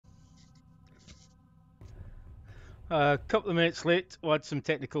A couple of minutes late, we had some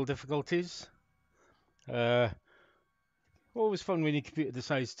technical difficulties. Uh, Always fun when your computer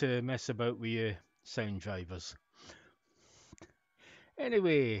decides to mess about with your sound drivers.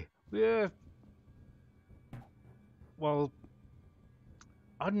 Anyway, well,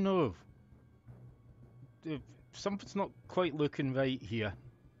 I don't know. If something's not quite looking right here.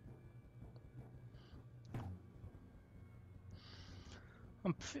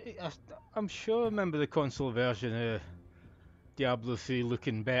 I'm, I'm sure I remember the console version of Diablo 3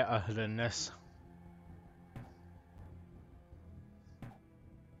 looking better than this.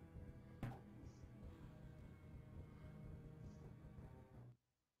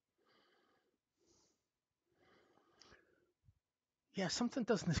 Yeah, something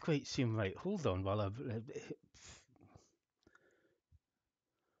doesn't quite seem right. Hold on,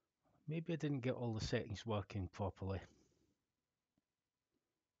 maybe I didn't get all the settings working properly.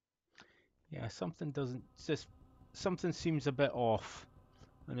 Yeah, something doesn't just something seems a bit off,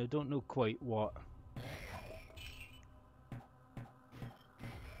 and I don't know quite what.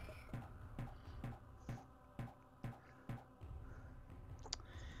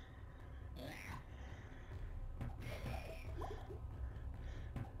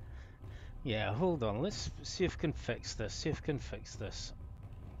 Yeah, hold on. Let's see if we can fix this. See if we can fix this.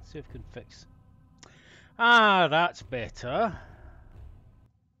 See if we can fix. Ah, that's better.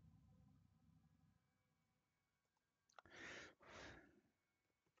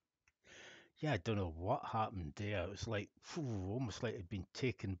 Yeah, I don't know what happened there. It was like almost like it'd been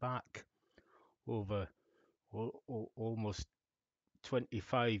taken back over almost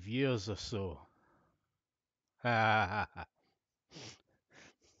 25 years or so.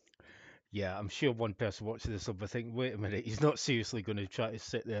 Yeah, I'm sure one person watching this will be thinking, wait a minute, he's not seriously going to try to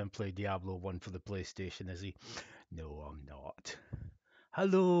sit there and play Diablo 1 for the PlayStation, is he? No, I'm not.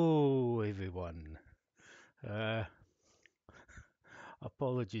 Hello, everyone. Uh,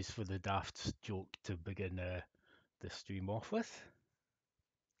 Apologies for the daft joke to begin the stream off with.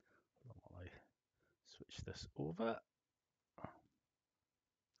 While I switch this over,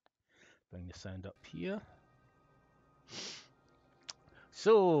 bring the sound up here.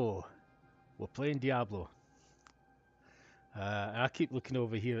 So, we're playing Diablo. I keep looking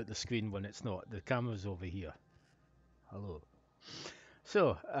over here at the screen when it's not. The camera's over here. Hello.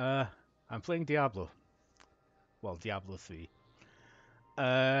 So, I'm playing Diablo. Well, Diablo 3.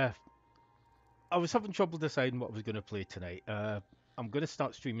 I was having trouble deciding what I was going to play tonight. I'm going to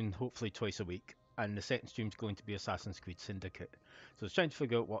start streaming hopefully twice a week, and the second stream's going to be Assassin's Creed Syndicate. So I was trying to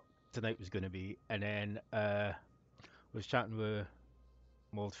figure out what tonight was going to be, and then I was chatting with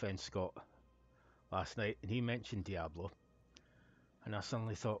my old friend Scott last night, and he mentioned Diablo, and I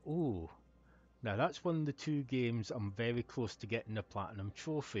suddenly thought, oh, now that's one of the two games I'm very close to getting a platinum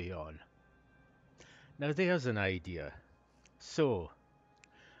trophy on. Now there's an idea. So,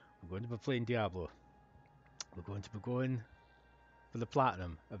 we're going to be playing Diablo. We're going to be going for the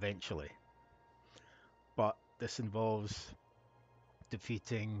platinum eventually. But this involves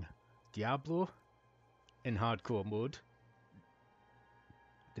defeating Diablo in hardcore mode,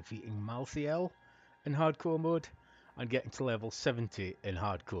 defeating Malthael in hardcore mode, and getting to level 70 in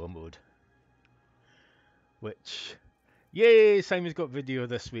hardcore mode. Which, yay, Simon's got video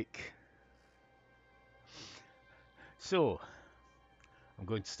this week. So, I'm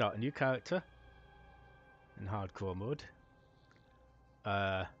going to start a new character in hardcore mode.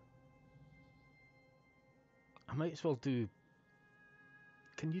 I might as well do...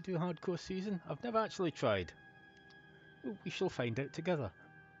 Can you do hardcore season? I've never actually tried. Ooh, we shall find out together.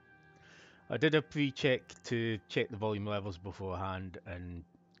 I did a pre-check to check the volume levels beforehand, and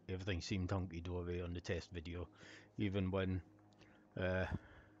everything seemed hunky-dory on the test video, even when uh,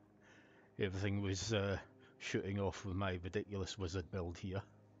 everything was shooting off with my ridiculous wizard build here.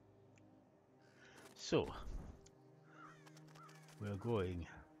 So, we're going...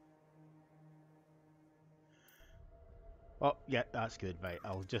 Oh, yeah, that's good. Right,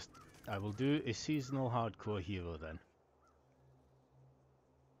 I will do a seasonal hardcore hero then.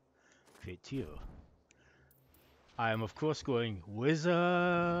 Create hero. I am of course going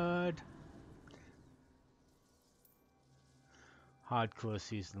wizard. Hardcore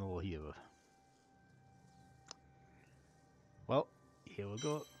seasonal hero. Well, here we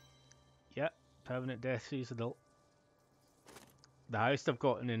go. Yeah, permanent death seasonal. The highest I've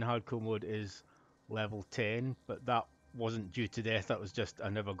gotten in hardcore mode is level 10, but that wasn't due to death, that was just I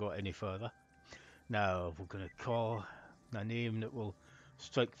never got any further. Now we're going to call a name that will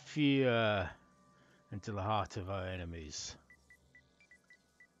strike fear into the heart of our enemies.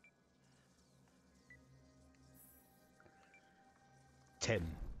 Tim.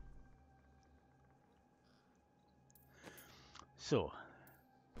 So,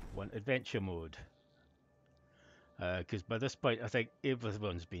 want adventure mode. Because by this point, I think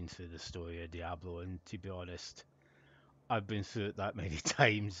everyone's been through the story of Diablo, and to be honest, I've been through it that many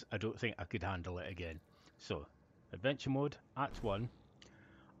times, I don't think I could handle it again. So, adventure mode, Act 1.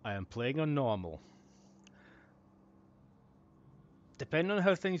 I am playing on normal. Depending on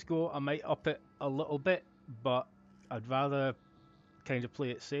how things go, I might up it a little bit, but I'd rather kind of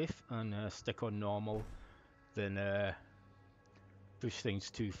play it safe and stick on normal than push things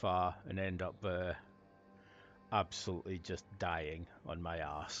too far and end up absolutely just dying on my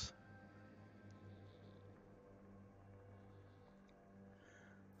ass.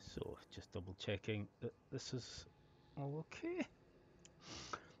 So just double checking that this is all okay.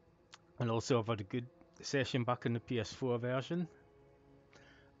 And also I've had a good session back in the PS4 version.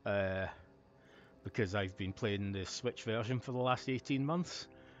 Because I've been playing the Switch version for the last 18 months.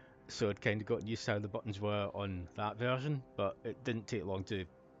 So I'd kind of gotten used to how the buttons were on that version, but it didn't take long to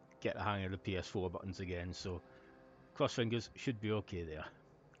get the hang of the PS4 buttons again, so cross fingers, should be okay there.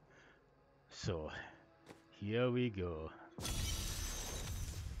 So, here we go.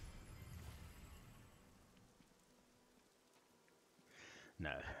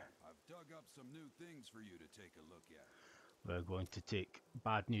 Now, I've dug up some new things for you to take a look at. we're going to take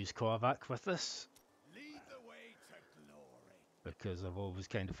Bad News Korvac with us. Lead the way to glory. Because I've always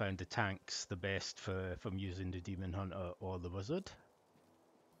kind of found the tanks the best from using the Demon Hunter or the Wizard.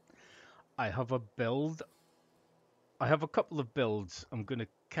 I have a build. I have a couple of builds I'm going to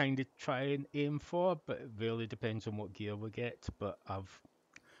kind of try and aim for, but it really depends on what gear we get. But I've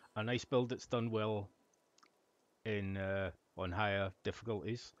a nice build that's done well in on higher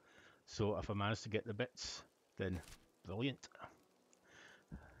difficulties. So if I manage to get the bits, then brilliant.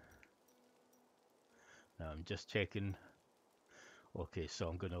 Now I'm just checking. Okay, so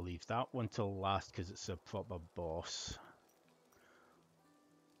I'm going to leave that one till last because it's a proper boss.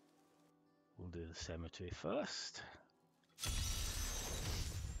 We'll do the cemetery first.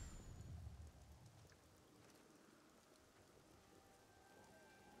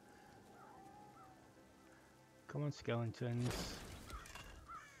 Come on, skeletons.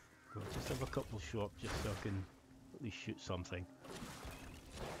 We'll just have a couple show up just so I can at least shoot something.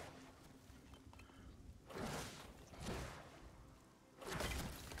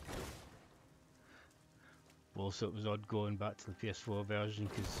 Also, it was odd going back to the PS4 version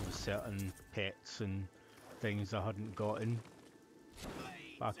because there were certain pets and things I hadn't gotten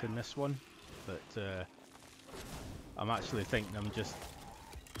back in this one. But I'm actually thinking I'm just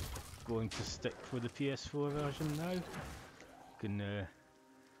going to stick with the PS4 version now.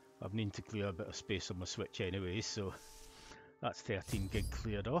 I've needed to clear a bit of space on my Switch anyway, so that's 13 gig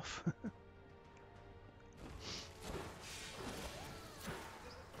cleared off.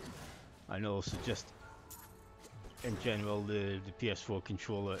 And also just in general the PS4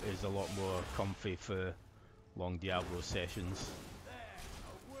 controller is a lot more comfy for long Diablo sessions.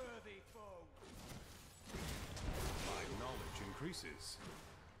 A worthy foe. My knowledge increases.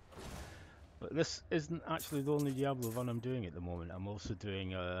 But this isn't actually the only Diablo run I'm doing at the moment. I'm also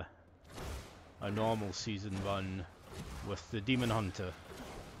doing a normal season run with the Demon Hunter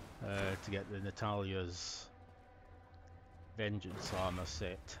to get the Natalia's Vengeance armor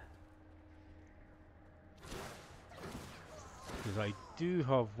set. Because I do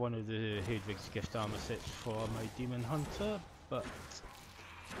have one of the Hedwig's gift armor sets for my Demon Hunter, but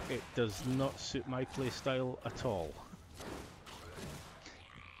it does not suit my playstyle at all.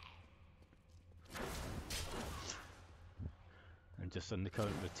 And just on the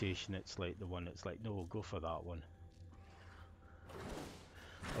current rotation, it's like the one that's like, no, we'll go for that one.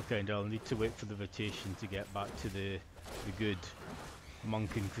 Okay, and I'll need to wait for the rotation to get back to the good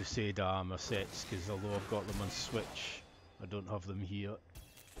Monk and Crusader armor sets, because although I've got them on Switch, I don't have them here.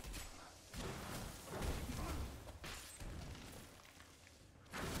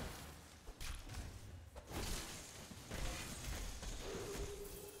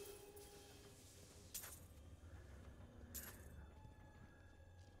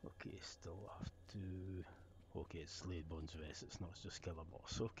 Okay, still have to... Okay, it's Slade Bones Rest, it's not just kill a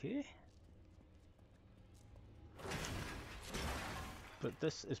boss, okay. But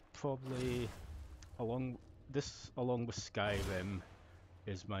this is probably, along with Skyrim,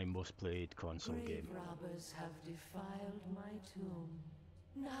 is my most played console game. Robbers have defiled my tomb.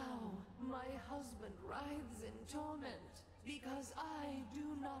 Now my husband writhes in torment because I do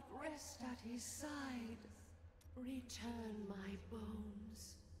not rest at his side. Return my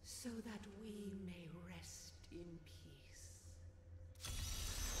bones so that we may rest in peace.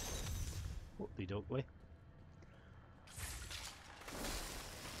 Oakley dokley.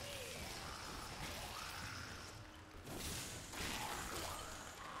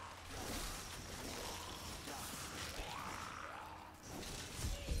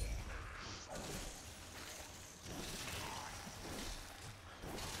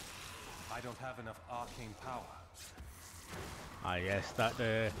 I don't have enough arcane power. Ah yes, that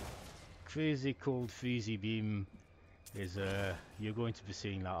crazy cold freezy beam is you're going to be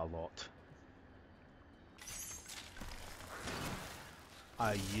seeing that a lot.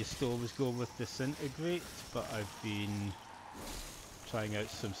 I used to always go with disintegrate, but I've been trying out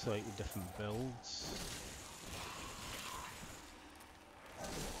some slightly different builds.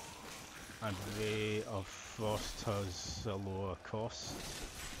 And Ray of Frost has a lower cost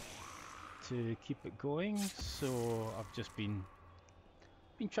to keep it going, so I've just been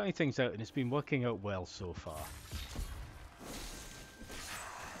trying things out and it's been working out well so far.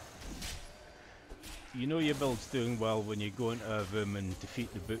 You know your build's doing well when you go into a room and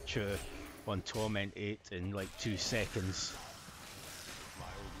defeat the Butcher on Torment 8 in like 2 seconds. My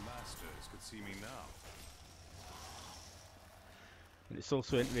old masters could see me now. And it's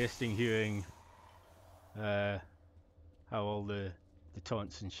also interesting hearing how all the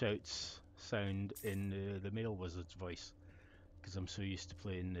taunts and shouts sound in the male wizard's voice, because I'm so used to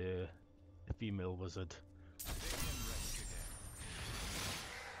playing the female wizard,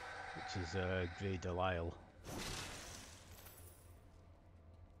 which is Grey Delisle.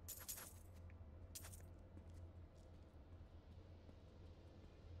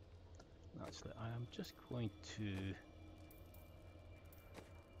 Actually, I am just going to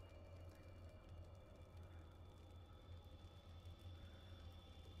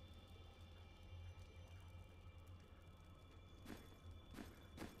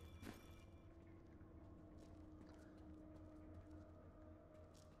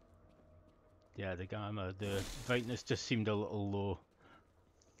yeah, the gamma, the brightness just seemed a little low,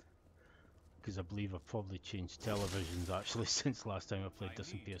 because I believe I've probably changed televisions actually since last time I played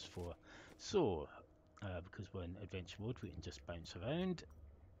this on PS4. So, because we're in adventure mode, we can just bounce around,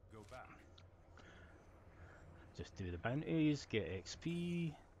 Go back. just do the bounties, get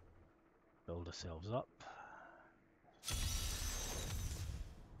XP, build ourselves up.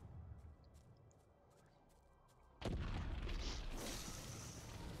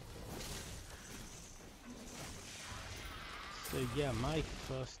 So yeah, my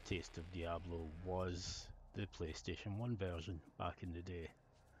first taste of Diablo was the PlayStation 1 version back in the day.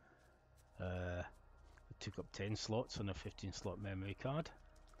 It took up 10 slots on a 15 slot memory card.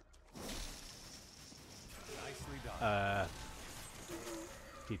 Nicely done.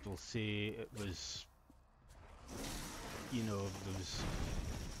 People say it was, you know, there was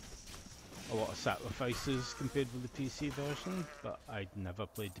a lot of sacrifices compared with the PC version, but I'd never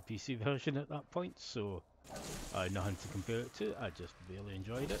played the PC version at that point, so I had nothing to compare it to. I just really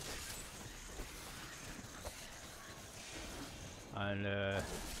enjoyed it. And it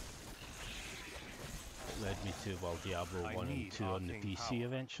led me to, well, Diablo 1 and 2 on the PC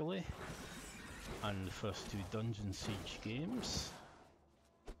eventually, and the first 2 Dungeon Siege games.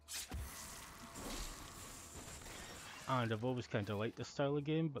 And I've always kind of liked this style of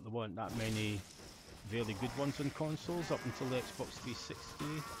game, but there weren't that many really good ones on consoles up until the Xbox 360.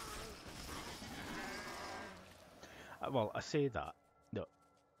 Well, I say that, no.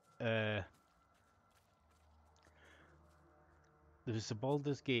 There was the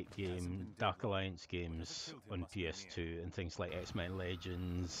Baldur's Gate game, Dark Alliance games on PS2, and things like X-Men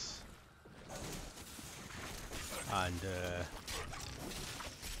Legends, and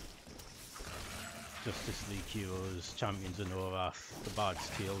Justice League Heroes, Champions of Norath, the Bard's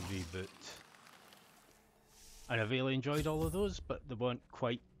Tale reboot. And I really enjoyed all of those, but they weren't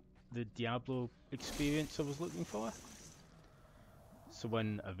quite the Diablo experience I was looking for. So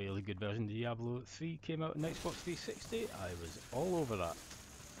when a really good version of Diablo 3 came out on Xbox 360, I was all over that.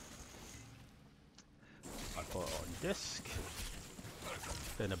 I bought it on disc,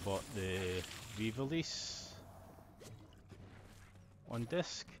 then I bought the re-release on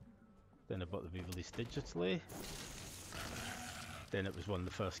disc, then I bought the re-release digitally, then it was one of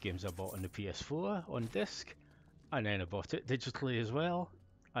the first games I bought on the PS4 on disc, and then I bought it digitally as well,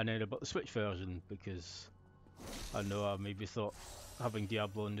 and then I bought the Switch version because I know I maybe thought having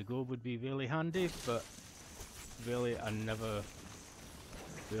Diablo on the go would be really handy, but really I never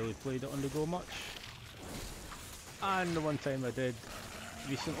really played it on the go much. And the one time I did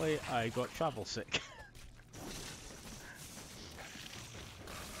recently, I got travel sick.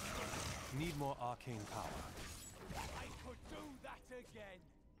 Need more arcane power. I could do that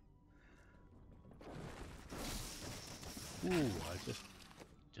again. Ooh, I just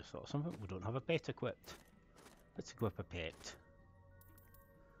thought of something. We don't have a pet equipped. Let's equip a pet.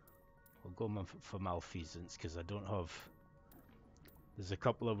 We'll go for malfeasance because I don't have. There's a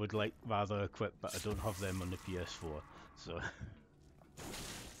couple I would like rather equip, but I don't have them on the PS4. So.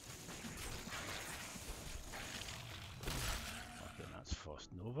 Fucking That's Frost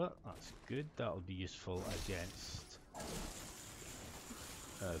Nova. That's good. That'll be useful against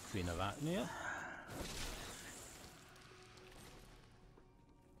Queen of Acmea.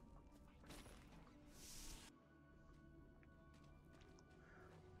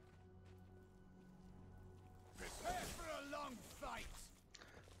 Prepare for a long fight.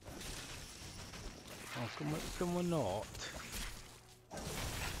 Oh, can we not?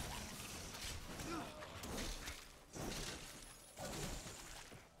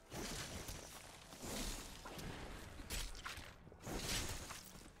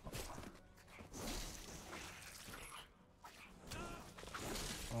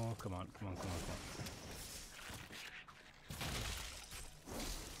 Oh, come on.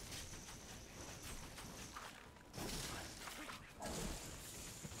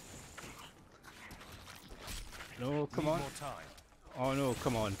 No, come on. More time. Oh no,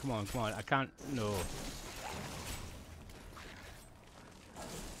 come on. I can't, no.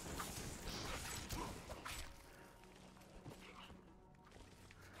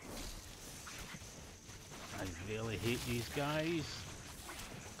 I really hate these guys.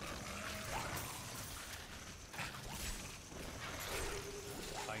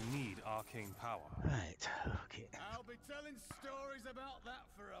 I need arcane power. Right, okay. I'll be telling stories about that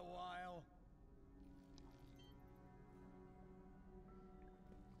for a while.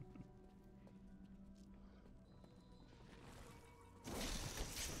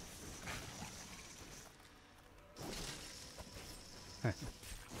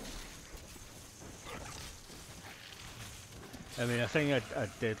 I mean, I think I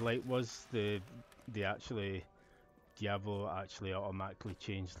did like was the actually Diablo actually automatically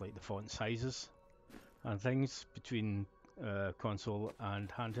changed like the font sizes and things between console and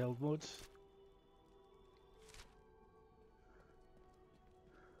handheld modes.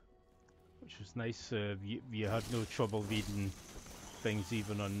 Which was nice. You had no trouble reading things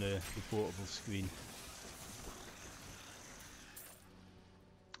even on the portable screen.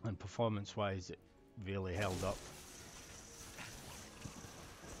 And performance-wise, it really held up.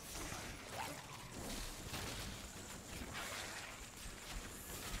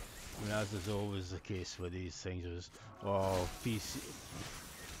 I mean, as is always the case with these things, is PC.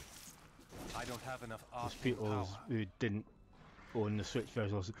 I don't have enough There's arcane people power. who didn't own the Switch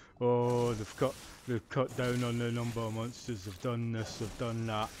version. Oh, they've cut down on the number of monsters. They've done this. They've done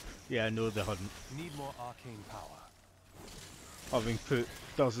that. Yeah, no, they hadn't. Need more arcane power. Having put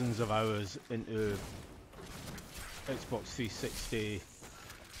dozens of hours into Xbox 360,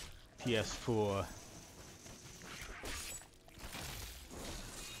 PS4,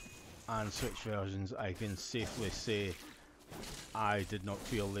 and Switch versions, I can safely say I did not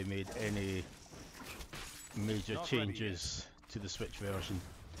feel they made any major changes to the Switch version.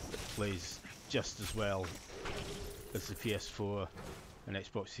 It plays just as well as the PS4 and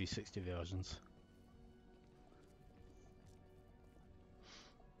Xbox 360 versions.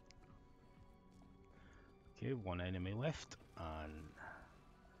 Okay, one enemy left, and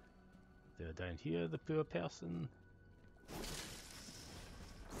they're down here, the poor person.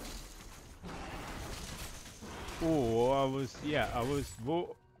 Oh, I was.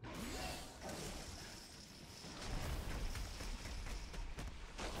 Whoa.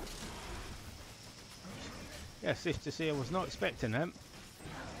 Yeah, safe to say I was not expecting him.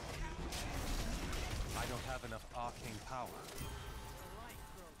 I don't have enough arcane power. The light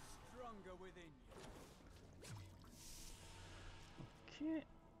grows stronger within you. Okay,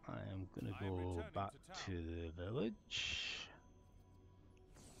 I am gonna go back to the village.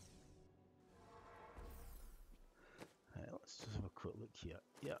 Right, let's just have a quick look here.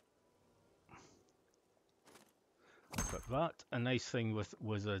 Yeah. But that, a nice thing with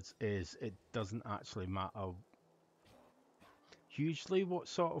wizards is it doesn't actually matter hugely what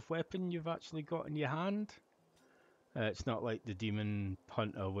sort of weapon you've actually got in your hand. It's not like the demon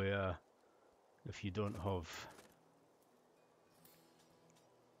hunter where if you don't have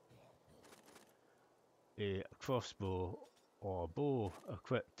a crossbow or bow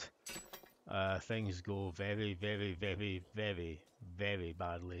equipped, things go very, very, very, very, very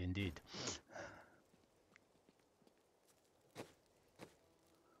badly indeed.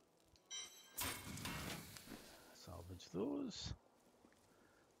 Salvage those.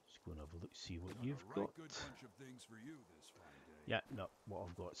 Just go and have a look, see what you've got. Good bunch of things for you this fine day. Yeah, no, what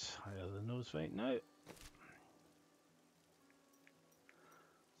I've got's higher than those right now.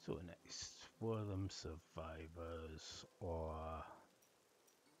 So next, were them survivors or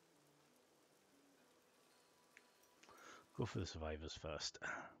go for the survivors first.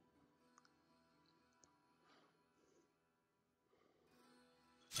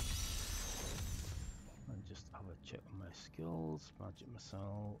 And just have a check my skills. Magic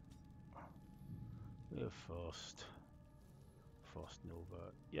missile. We're first. Frost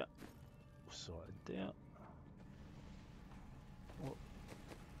Nova. Yep. Sorted there. Oh,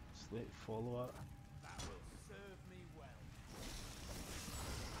 slate follower. That will serve me well.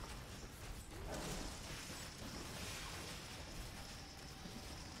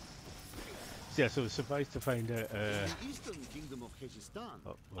 So, yeah, so I was surprised to find out. In the eastern kingdom of Kyrgyzstan,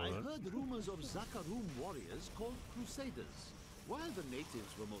 Oh, I well, heard rumors of Zakharum warriors called Crusaders. While the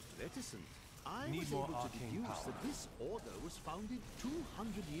natives were most reticent, I Need was more able to arcane deduce power. that this order was founded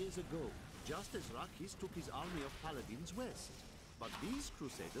 200 years ago, just as Rakis took his army of paladins west. But these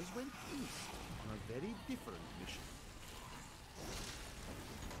Crusaders went east on a very different mission.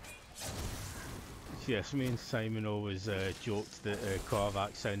 yes, me and Simon always joked that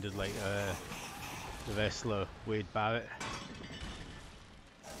Korvac sounded like the wrestler Wade Barrett.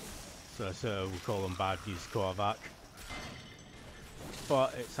 So we call him Bad News Korvac.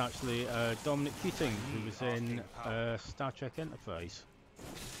 But it's actually Dominic Keating, who was in Star Trek Enterprise.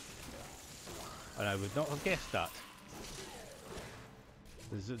 And I would not have guessed that.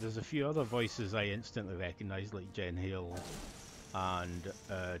 There's a few other voices I instantly recognise, like Jen Hale and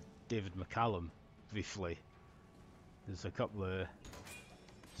David McCallum, briefly. There's a couple of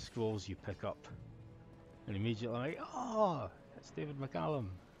scrolls you pick up, and immediately I'm like, oh, it's David McCallum.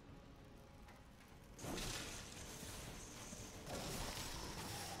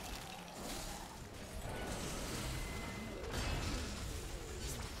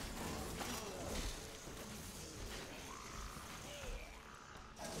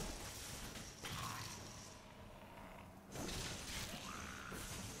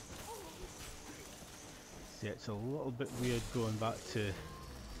 See, it's a little bit weird going back to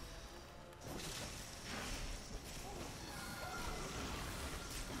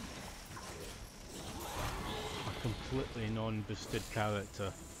a completely non-boosted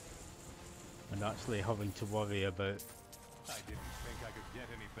character and actually having to worry about, I didn't think I could get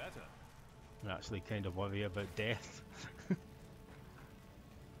any better. and actually kind of worry about death.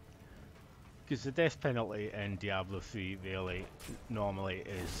 Because the death penalty in Diablo 3 really, normally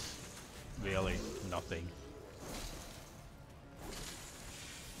is really nothing.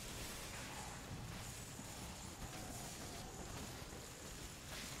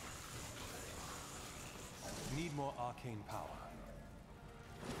 Need more arcane power.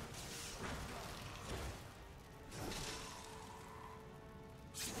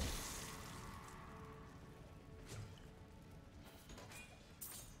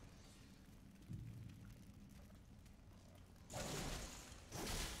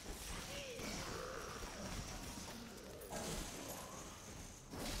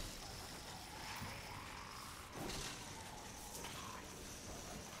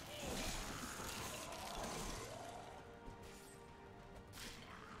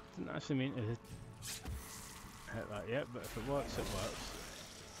 Didn't actually mean to hit that yet, but if it works, it works.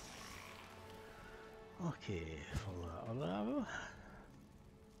 Okay, for that arrow.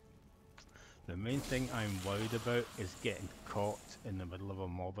 The main thing I'm worried about is getting caught in the middle of a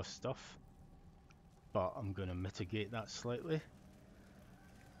mob of stuff, but I'm going to mitigate that slightly.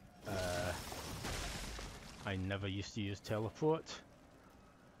 I never used to use teleport,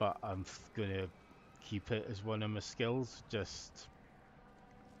 but I'm going to keep it as one of my skills, just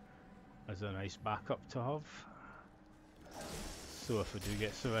as a nice backup to have. So if I do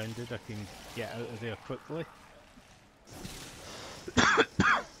get surrounded, I can get out of there quickly. Oh,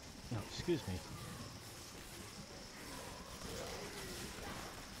 excuse me.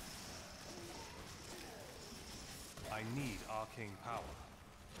 I need arcane power.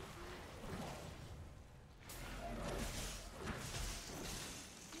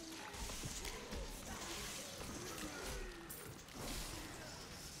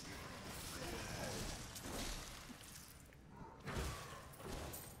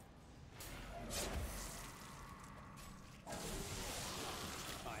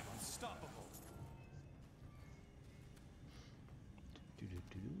 I'm unstoppable.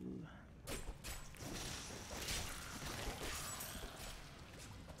 Doo-doo-doo-doo.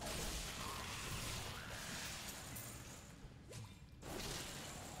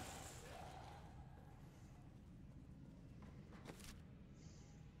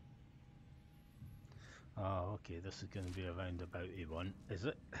 Oh, okay, this is going to be a roundabouty one, is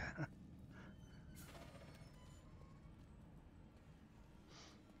it?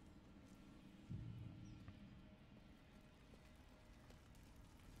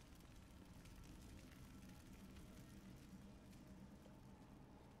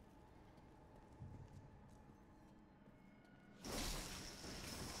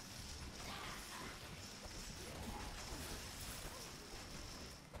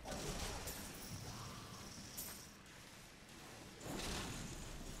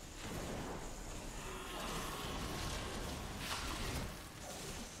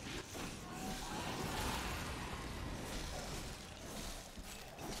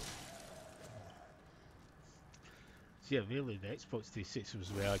 yeah, really, the Xbox 360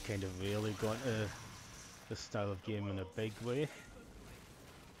 was where I kind of really got into this style of game in a big way.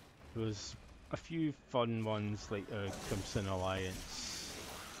 There was a few fun ones like Crimson Alliance,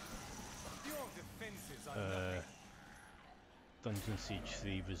 Your defenses are uh, Dungeon Siege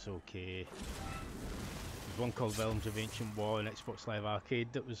 3 was okay. There's one called Realms of Ancient War on Xbox Live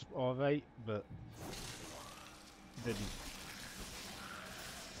Arcade that was alright, but didn't.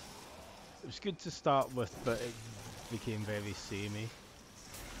 It was good to start with, but it became very samey.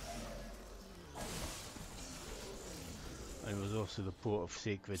 And there was also the port of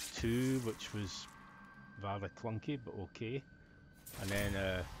Sacred 2, which was rather clunky, but okay. And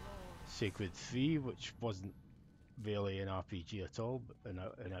then Sacred 3, which wasn't really an RPG at all, but an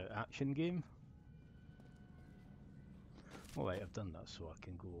action game. Alright, I've done that, so I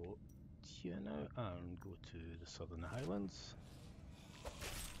can go here now and go to the Southern Highlands.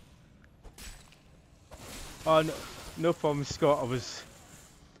 Oh, no, no problem, Scott.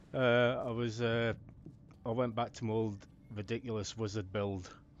 I went back to my old ridiculous wizard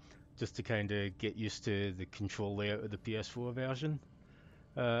build just to kind of get used to the control layout of the PS4 version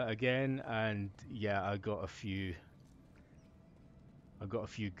again, and yeah, I got a few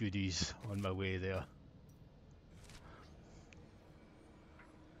goodies on my way there.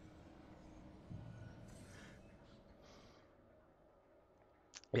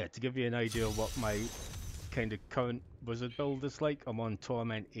 Yeah, to give you an idea of what my kind of current wizard build is like, I'm on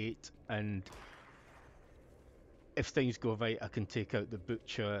Torment 8, and if things go right, I can take out the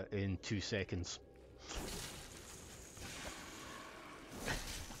Butcher in 2 seconds.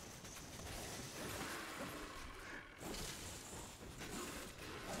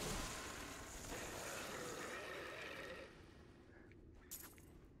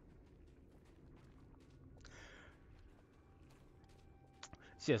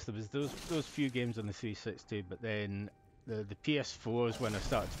 So yes, there was those few games on the 360, but then the PS4 is when I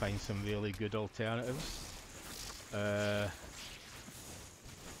started to find some really good alternatives. That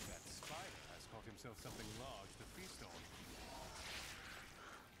spider has caught himself something large to feast on.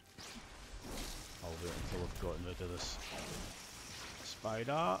 I'll wait until I've gotten rid of this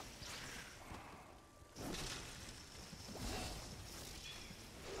spider. I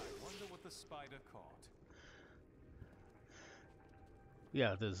wonder what the spider caught.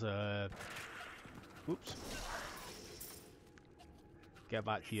 Yeah, there's oops. Get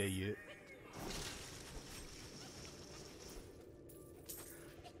back here, you.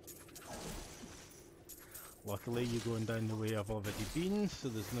 Luckily, you're going down the way I've already been, so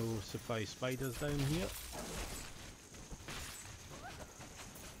there's no surprise spiders down here.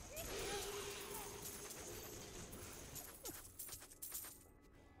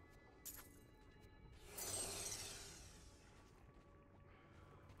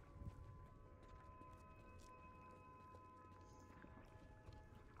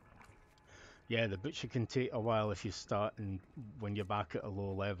 Yeah, the butcher can take a while if you start and when you're back at a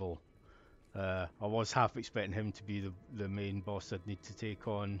low level. I was half expecting him to be the main boss I'd need to take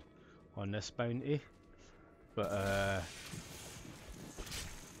on this bounty, but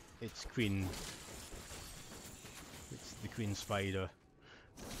it's the Queen Spider.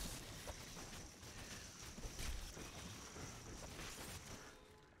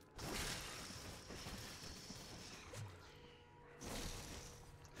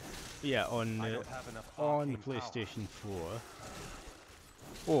 Yeah, on the PlayStation 4.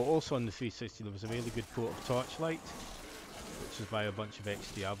 Oh, also on the 360 there was a really good port of Torchlight, which was by a bunch of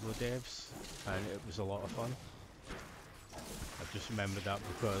ex-Diablo devs, and it was a lot of fun. I just remembered that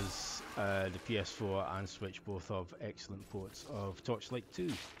because the PS4 and Switch both have excellent ports of Torchlight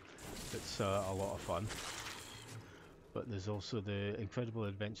 2. It's a lot of fun. But there's also the Incredible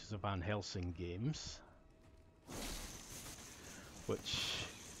Adventures of Van Helsing games,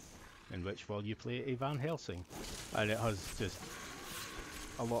 in which well you play a Van Helsing, and it has just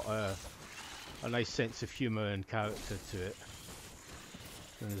a nice sense of humour and character to it.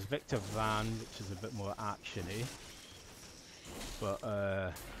 And there's Victor Van, which is a bit more actiony, but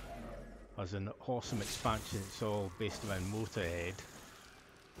has an awesome expansion. It's all based around Motorhead.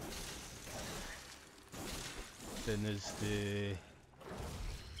 Then there's the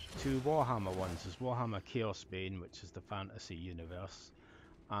two Warhammer ones. There's Warhammer Chaos Bane, which is the fantasy universe,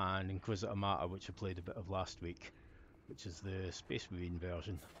 and Inquisitor Martyr, which I played a bit of last week, which is the Space Marine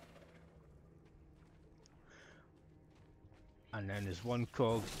version. And then there's one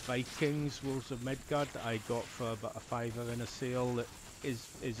called Vikings Wolves of Midgard that I got for about a £5 in a sale that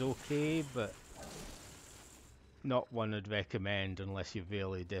is okay, but not one I'd recommend unless you're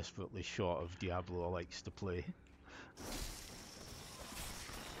really desperately short of Diablo likes to play.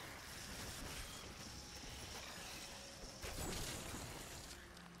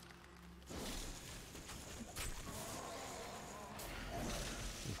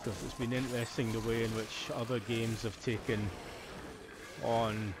 because it's been interesting the way in which other games have taken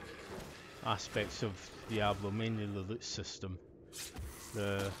on aspects of Diablo, mainly the loot system.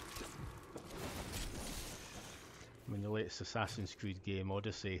 The latest Assassin's Creed game,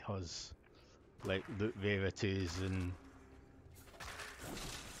 Odyssey, has like loot rarities and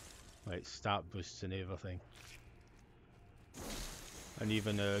like stat boosts and everything. And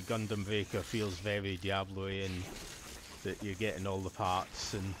even Gundam Breaker feels very Diablo-y in that you're getting all the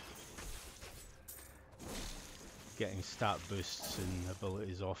parts and getting stat boosts and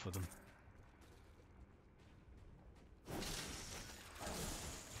abilities off of them.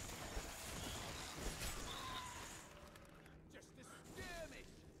 Just a skirmish.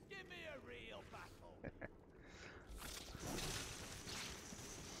 Give me a real battle.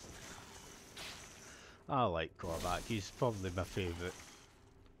 I like Korvac, he's probably my favourite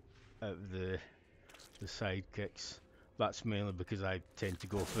out of the sidekicks. That's mainly because I tend to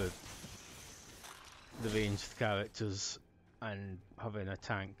go for the ranged characters, and having a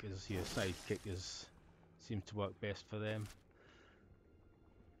tank as your sidekick seems to work best for them.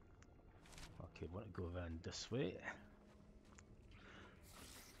 Okay, want to go around this way.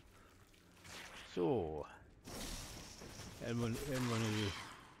 So, anyone who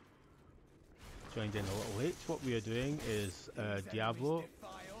joined in a little late, what we are doing is Diablo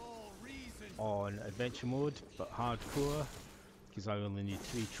on adventure mode, but hardcore, because I only need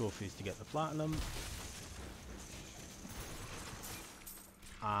 3 trophies to get the platinum.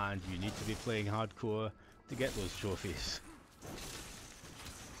 And you need to be playing hardcore to get those trophies.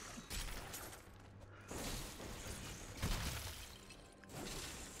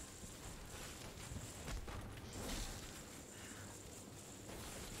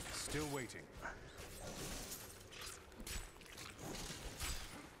 Still waiting.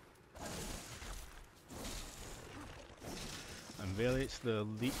 And really, it's the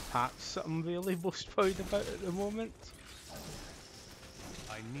elite packs that I'm really most worried about at the moment.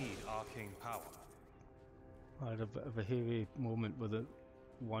 I need arcane power. I had a bit of a hairy moment with it,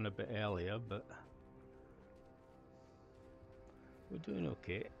 one a bit earlier, but we're doing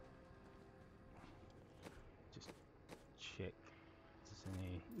okay. Just check if there's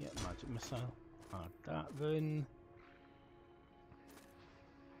any. Yeah, magic missile. Add that then.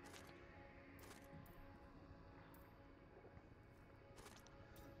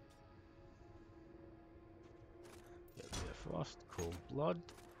 Get rid of frost, cold blood.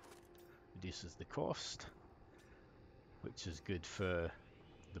 Reduces the cost, which is good for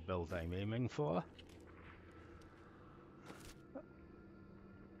the build I'm aiming for.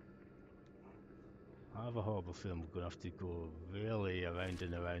 I have a horrible feeling we're going to have to go really around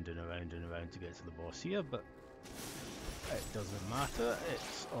and around and around and around to get to the boss here, but it doesn't matter,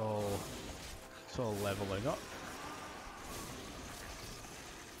 it's all leveling up.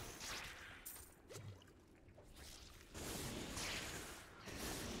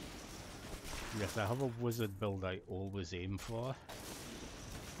 Yes, I have a wizard build I always aim for.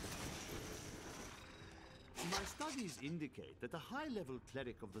 My studies indicate that a high-level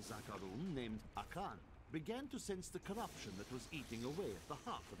cleric of the Zakarum named Akan began to sense the corruption that was eating away at the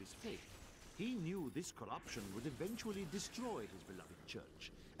heart of his faith. He knew this corruption would eventually destroy his beloved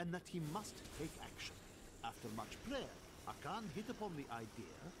church, and that he must take action. After much prayer, Akan hit upon the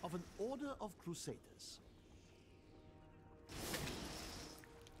idea of an order of crusaders.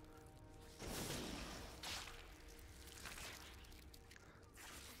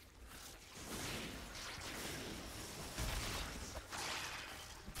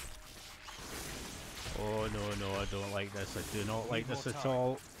 Oh no, I don't like this. I do not like this at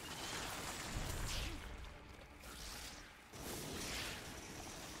all.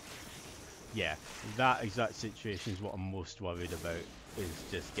 Yeah, that exact situation is what I'm most worried about, is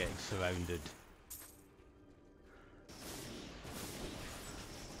just getting surrounded.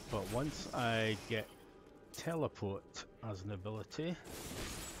 But once I get teleport as an ability,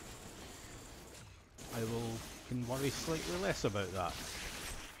 can worry slightly less about that.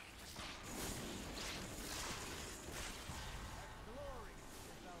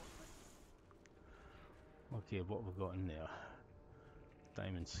 Okay, what have we got in there?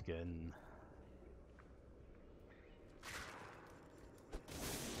 Diamond skin.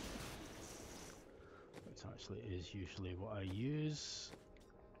 Which actually is usually what I use.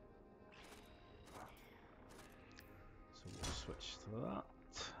 So we'll switch to that.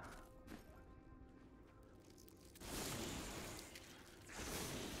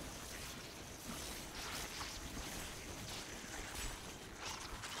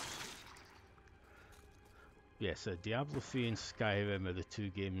 Yes, Diablo 3 and Skyrim are the 2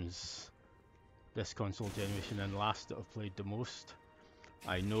 games this console generation and last that I've played the most.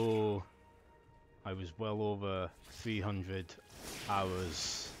 I know I was well over 300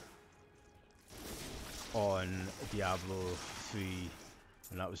 hours on Diablo 3,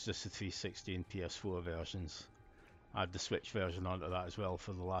 and that was just the 360 and PS4 versions. I had the Switch version onto that as well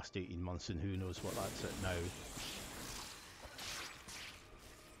for the last 18 months, and who knows what that's at now.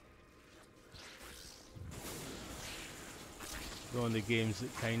 The only games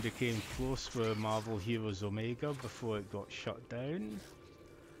that kind of came close were Marvel Heroes Omega before it got shut down,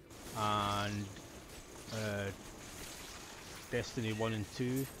 and Destiny 1 and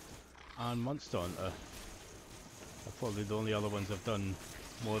 2, and Monster Hunter. Are probably the only other ones I've done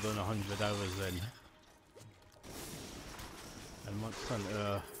more than 100 hours in. And Monster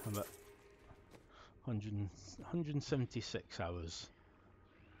Hunter, I'm at 176 hours.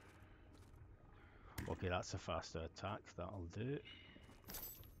 Okay, that's a faster attack, that'll do.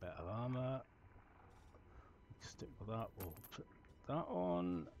 Better armor. Stick with that, we'll put that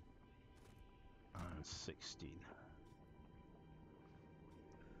on. And 16.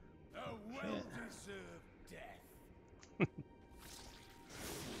 A well-deserved death.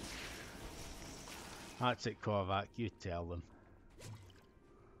 That's it, Korvac, you tell them.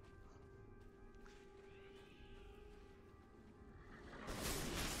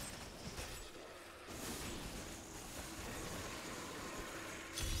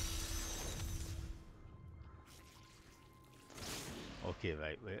 Okay,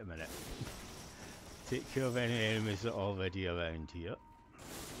 right, wait a minute. Take care of any enemies that are already around here.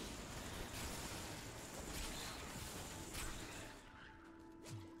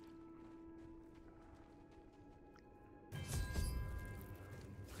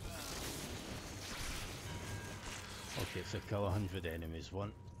 Okay, so kill 100 enemies,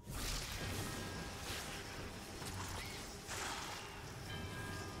 one.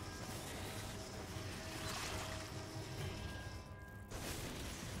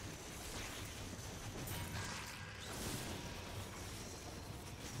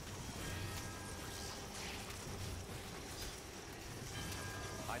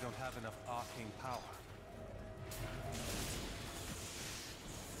 I don't have enough arcane power.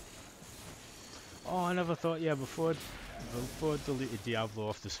 Oh, I never thought, yeah, before I deleted Diablo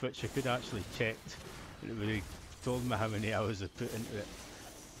off the Switch, I could actually checked, and it would have told me how many hours I put into it.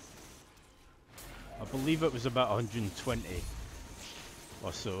 I believe it was about 120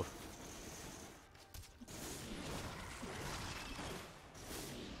 or so.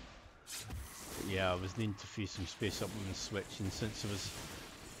 But yeah, I was needing to free some space up on the Switch, and since I was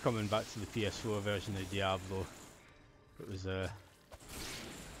coming back to the PS4 version of Diablo, it was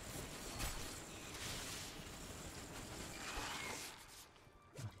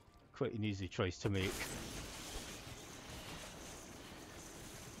quite an easy choice to make.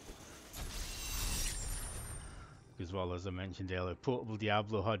 As well, as I mentioned earlier, portable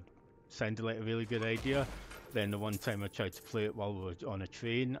Diablo had sounded like a really good idea. Then the one time I tried to play it while we were on a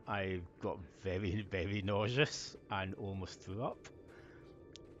train, I got very, very nauseous and almost threw up.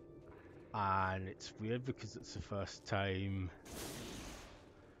 And it's weird because it's the first time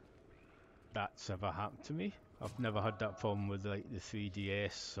that's ever happened to me. I've never had that problem with like the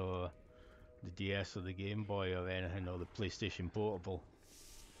 3DS or the DS or the Game Boy or anything, or the PlayStation Portable.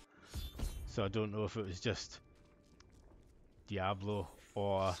 So I don't know if it was just Diablo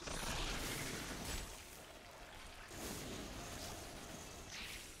or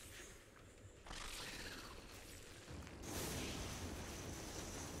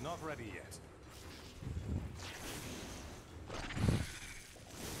Not ready yet.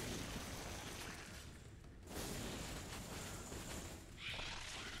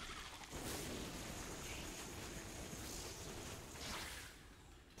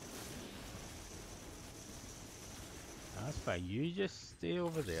 that's fine, you just stay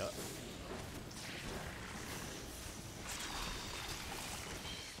over there.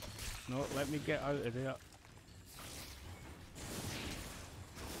 No, let me get out of there.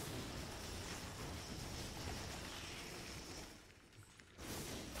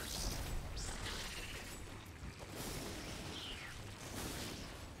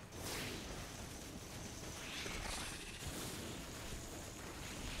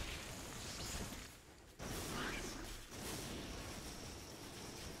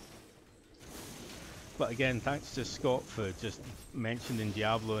 But again, thanks to Scott for just mentioning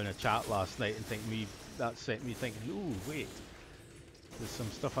Diablo in a chat last night, and that set me thinking, ooh, wait, there's some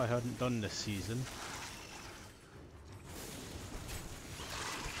stuff I hadn't done this season.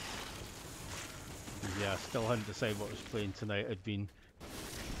 Yeah, I still hadn't decided what I was playing tonight. I'd been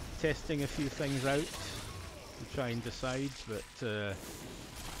testing a few things out to try and decide, but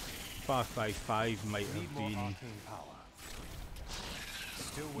Far Cry 5 might have been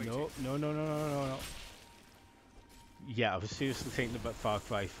Still waiting. No, no, no, no, no, no, no. Yeah, I was seriously thinking about Far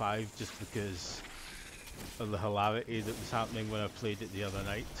Cry 5 just because of the hilarity that was happening when I played it the other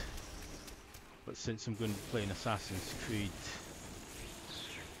night. But since I'm going to be playing Assassin's Creed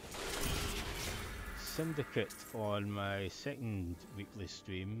Syndicate on my second weekly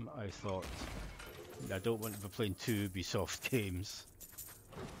stream, I thought I don't want to be playing two Ubisoft games.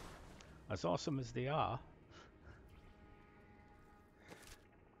 As awesome as they are.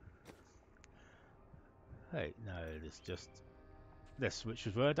 Right, now it's just this, which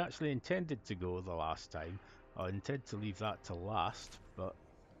was where I'd actually intended to go the last time. I intend to leave that to last, but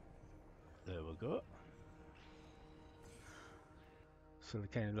there we go. So the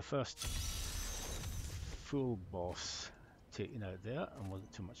kind of the first full boss taken out there, and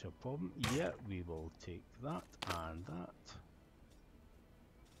wasn't too much of a problem. Yeah, we will take that and that.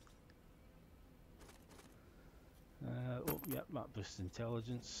 Oh, yeah, map boost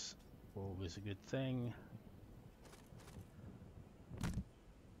intelligence, always a good thing.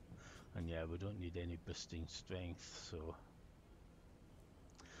 And yeah, we don't need any boosting strength, so.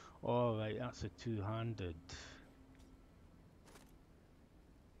 Alright, that's a two-handed.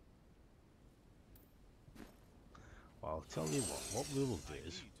 Well, I'll tell you what we will do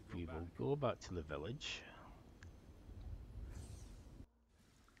is we will go back to the village.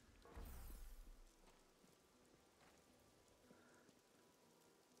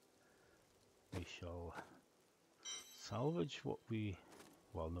 We shall salvage what we,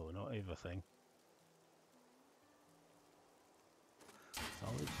 well no, not everything.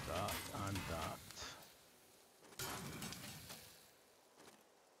 Salvage that and that.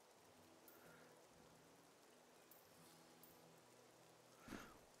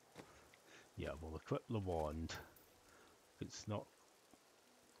 Yeah, we'll equip the wand. It's not,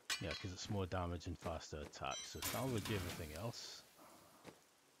 yeah, because it's more damage and faster attack, so salvage everything else.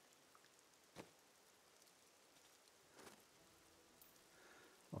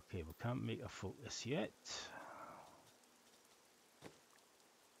 Okay, we can't make a focus yet.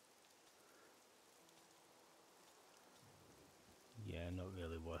 Yeah, not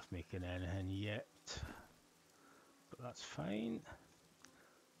really worth making anything yet, but that's fine.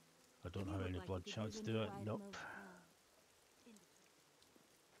 I don't have any blood shards to do it. Nope.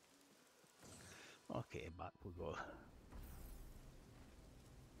 Okay, back we go.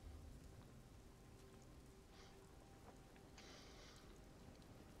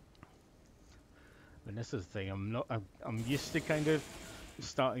 And this is the thing. I'm used to kind of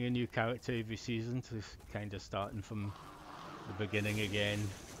starting a new character every season, to kind of starting from the beginning again.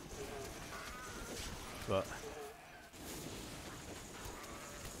 But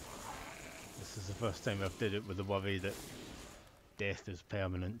this is the first time I've did it with the worry that death is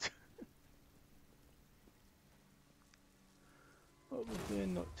permanent. But we're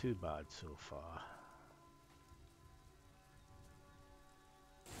doing not too bad so far.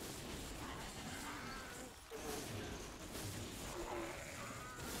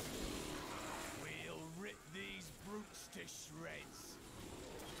 We'll rip these brutes to shreds.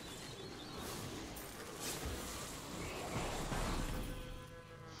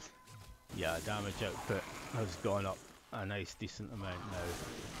 Yeah, damage output has gone up a nice decent amount now.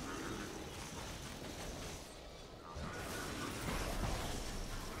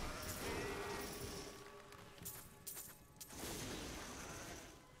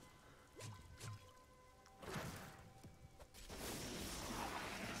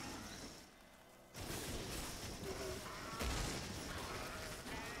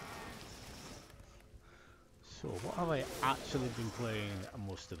 So what have I actually been playing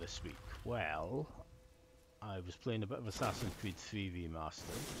most of this week? Well, I was playing a bit of Assassin's Creed 3 Remastered.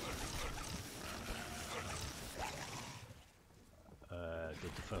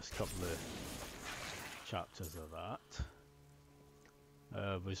 Did the first couple of chapters of that.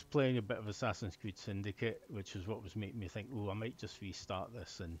 Was playing a bit of Assassin's Creed Syndicate, which is what was making me think, oh, I might just restart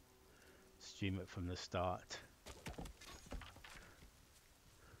this and stream it from the start.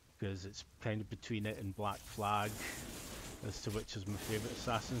 Because it's kind of between it and Black Flag as to which is my favourite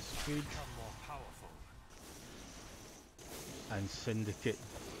Assassin's Creed. And Syndicate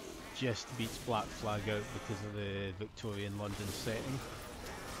just beats Black Flag out because of the Victorian London setting.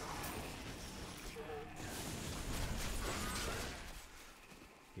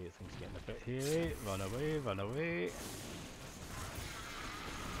 Okay, things getting a bit hairy. Run away, run away.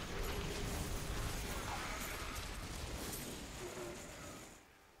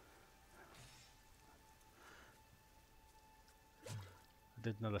 I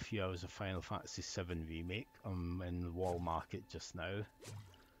did another few hours of Final Fantasy VII Remake. I'm in the wall market just now.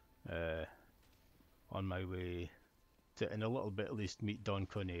 On my way to, in a little bit at least, meet Don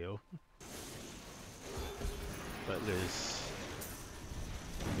Corneo. But there's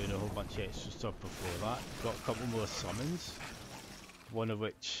doing a whole bunch of extra stuff before that. Got a couple more summons, one of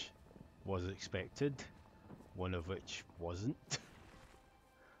which was expected, one of which wasn't.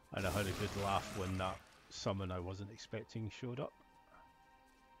 And I had a good laugh when that summon I wasn't expecting showed up.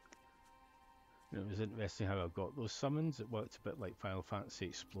 And it was interesting how I got those summons. It worked a bit like Final Fantasy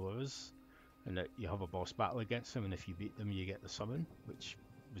Explorers, in that you have a boss battle against them, and if you beat them you get the summon, which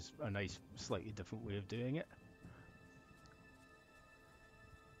was a nice, slightly different way of doing it.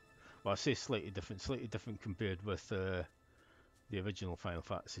 Well, I say slightly different compared with the original Final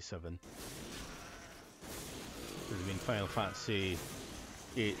Fantasy VII. Because I mean, Final Fantasy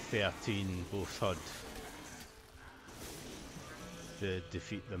 8, 13 both had the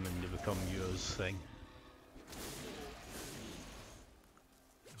defeat them and they become yours thing.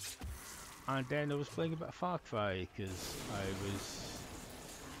 And then I was playing a bit of Far Cry because I was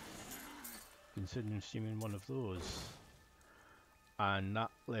considering streaming one of those. And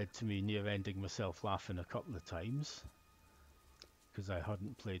that led to me near ending myself laughing a couple of times, because I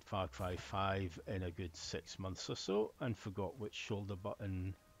hadn't played Far Cry 5 in a good 6 months or so and forgot which shoulder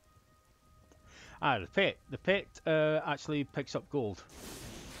button. The pet. The pet actually picks up gold.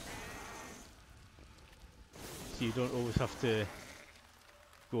 So you don't always have to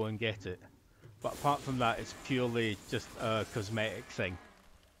go and get it. But apart from that, it's purely just a cosmetic thing.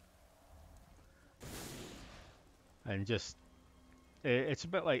 And just it's a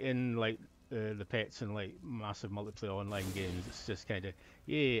bit like in the pets in like massive multiplayer online games. It's just kind of,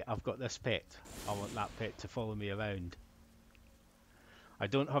 yeah, I've got this pet. I want that pet to follow me around. I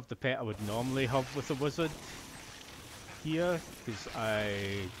don't have the pet I would normally have with a wizard here because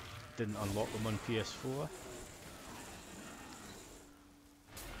I didn't unlock them on PS4.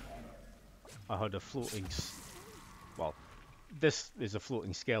 I had a floating, well, this is a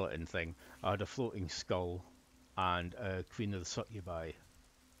floating skeleton thing. I had a floating skull and a Queen of the Succubi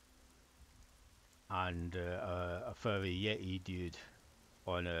and a furry Yeti dude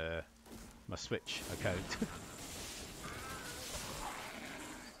on my Switch account.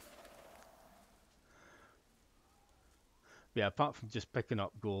 Yeah, apart from just picking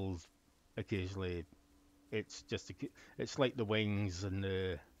up gold occasionally, it's just it's like the wings and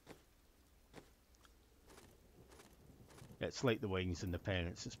the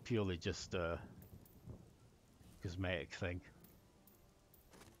pennants. It's purely just a cosmetic thing.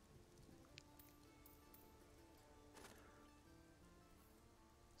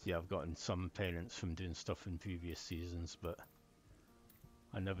 So yeah, I've gotten some pennants from doing stuff in previous seasons, but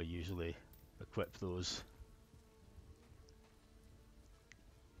I never usually equip those.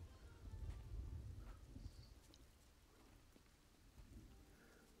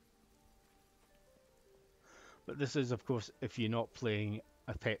 But this is, of course, if you're not playing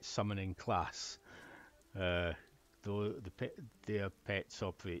a pet summoning class. Though their pets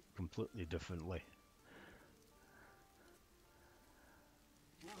operate completely differently.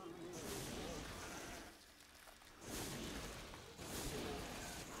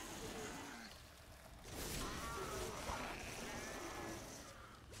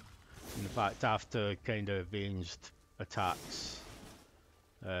 In fact, after kind of ranged attacks,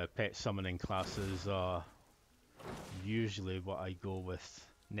 pet summoning classes are usually what I go with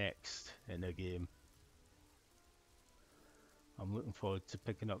next in a game. I'm looking forward to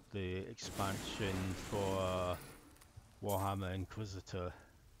picking up the expansion for Warhammer Inquisitor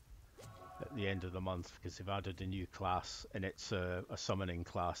at the end of the month, because they've added a new class, and it's a summoning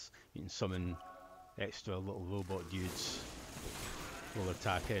class. You can summon extra little robot dudes who will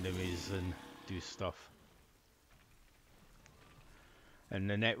attack enemies and do stuff. And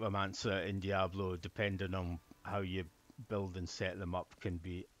the Necromancer in Diablo, depending on how you build and set them up, can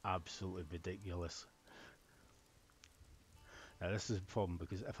be absolutely ridiculous. Now this is a problem,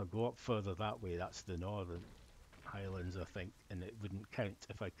 because if I go up further that way, that's the Northern Highlands, I think, and it wouldn't count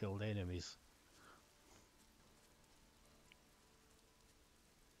if I killed enemies.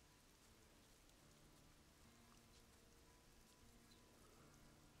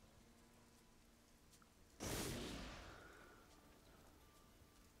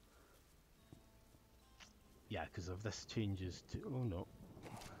 Yeah, because if this changes to... oh no.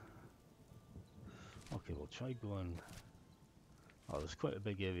 Okay, we'll try going... oh, there's quite a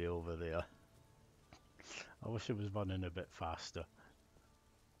big area over there. I wish it was running a bit faster.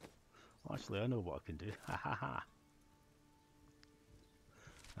 Actually, I know what I can do. Ha ha ha.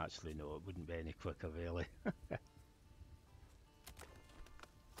 Actually, no, it wouldn't be any quicker, really.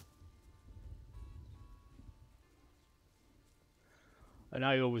 And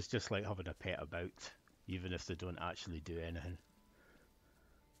I always just like having a pet about. even if they don't actually do anything.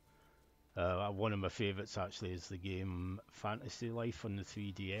 One of my favourites actually is the game Fantasy Life on the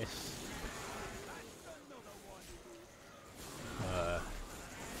 3DS.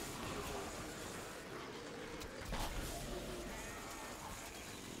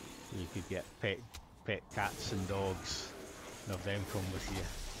 You could get pet cats and dogs and have them come with you.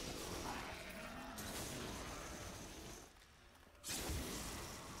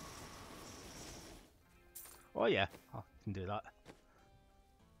 Oh yeah, I can do that.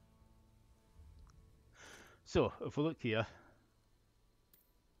 So, if we look here,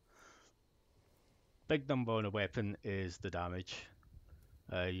 big number on a weapon is the damage.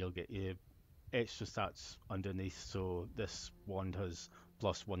 You'll get your extra stats underneath, so this wand has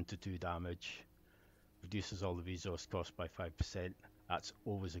 +1 to 2 damage. Reduces all the resource cost by 5%. That's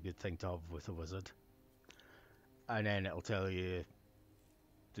always a good thing to have with a wizard. And then it'll tell you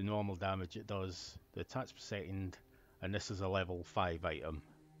the normal damage it does, the attacks per second, and this is a level 5 item.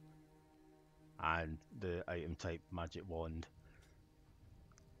 And the item type magic wand.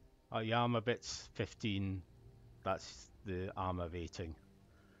 Your armor bit's 15, that's the armor rating.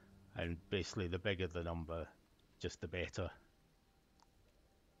 And basically the bigger the number, just the better.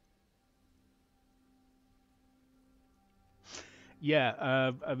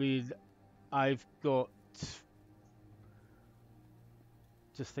 Yeah, I mean, I've got,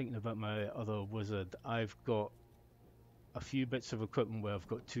 just thinking about my other wizard, I've got a few bits of equipment where I've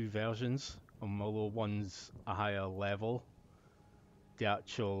got 2 versions, and although one's a higher level, the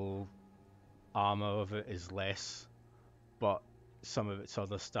actual armor of it is less, but some of its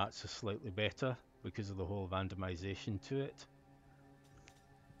other stats are slightly better because of the whole randomization to it.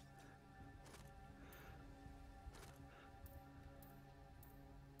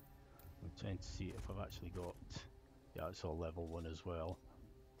 I'm trying to see if I've actually got, yeah, it's all level 1 as well.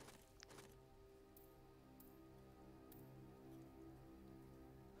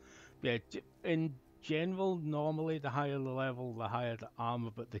 Yeah, in general, normally the higher the level, the higher the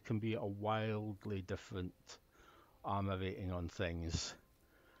armor, but there can be a wildly different armor rating on things.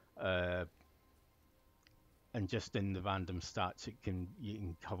 And just in the random stats, you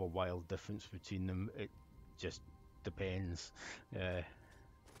can have a wild difference between them. It just depends.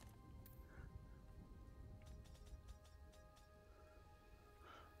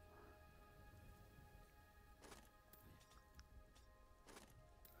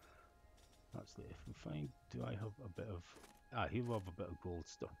 Actually, if we find, do I have a bit of, here we have a bit of gold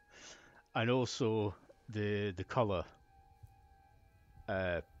stuff. And also the color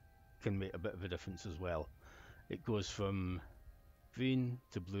can make a bit of a difference as well. It goes from green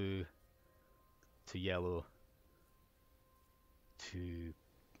to blue to yellow to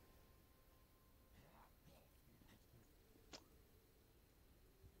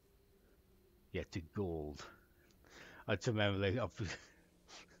to gold. I remember, like,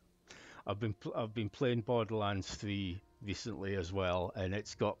 I've been playing Borderlands 3 recently as well, and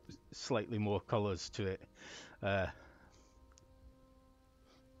it's got slightly more colours to it.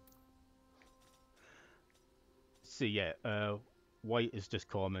 So yeah, white is just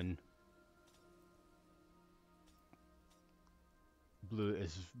common. Blue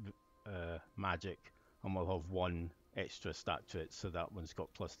is magic, and we'll have 1 extra stat to it, so that one's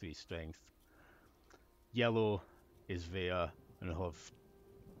got +3 strength. Yellow is rare, and it'll have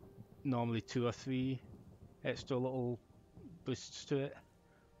normally 2 or 3 extra little boosts to it.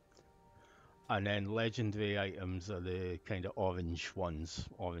 And then legendary items are the kind of orange ones,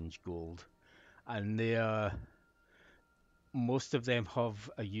 orange gold, and most of them have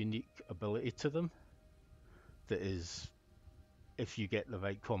a unique ability to them that is, if you get the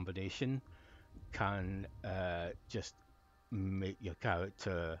right combination, can just make your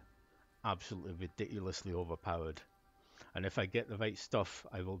character absolutely ridiculously overpowered. And if I get the right stuff,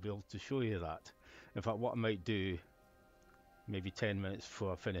 I will be able to show you that. In fact, what I might do, maybe 10 minutes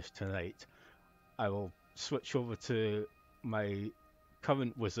before I finish tonight, I will switch over to my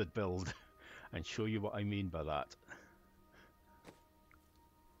current wizard build and show you what I mean by that.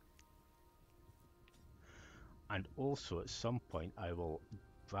 And also at some point I will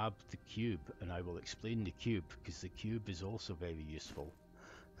grab the cube and I will explain the cube, because the cube is also very useful.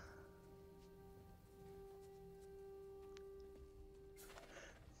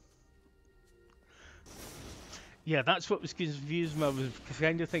 Yeah, that's what was confusing me. I was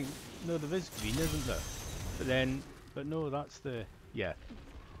kind of thinking, no, there is green, isn't there? But no, that's the, yeah.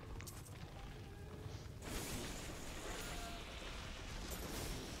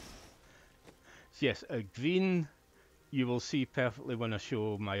 So yes, green you will see perfectly when I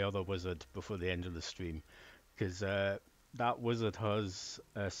show my other wizard before the end of the stream, because that wizard has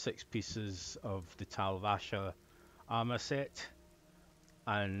 6 pieces of the Talvasha armor set,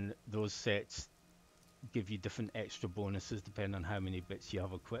 and those sets give you different extra bonuses depending on how many bits you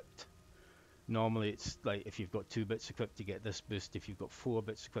have equipped. Normally it's like if you've got 2 bits equipped you get this boost, if you've got 4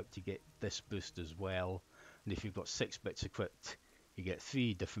 bits equipped you get this boost as well, and if you've got 6 bits equipped you get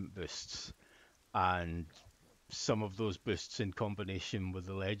 3 different boosts. And some of those boosts in combination with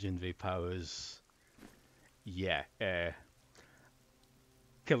the legendary powers, yeah,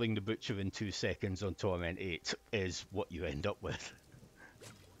 killing the butcher in 2 seconds on Torment 8 is what you end up with.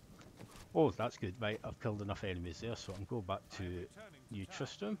 Oh, that's good. Right, I've killed enough enemies there, so I can go back to New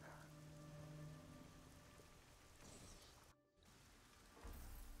Tristram.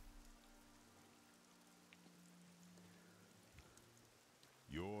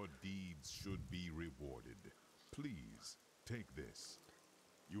 Your deeds should be rewarded. Please, take this.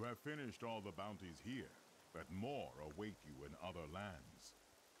 You have finished all the bounties here, but more await you in other lands.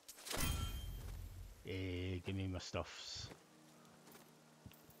 Give me my stuffs.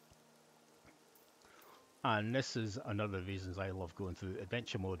 And this is another of the reasons I love going through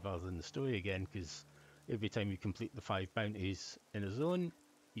adventure mode rather than the story again, because every time you complete the 5 bounties in a zone,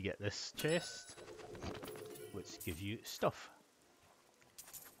 you get this chest, which gives you stuff.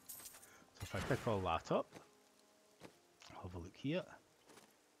 So if I pick all that up, have a look here.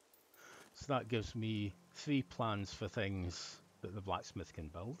 So that gives me 3 plans for things that the blacksmith can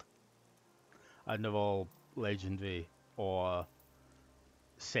build. And they're all legendary or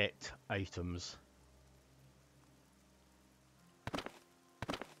set items.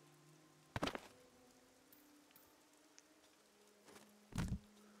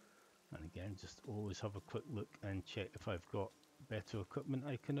 And again, just always have a quick look and check if I've got better equipment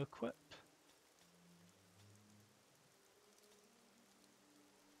I can equip.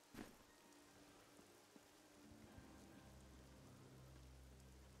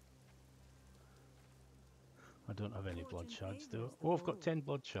 I don't have any blood shards though. Oh, I've got 10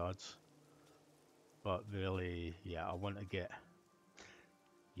 blood shards. But really, yeah, I want to get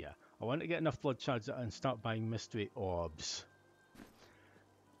enough blood shards and start buying mystery orbs.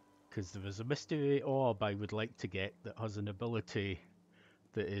 Because there is a mystery orb I would like to get that has an ability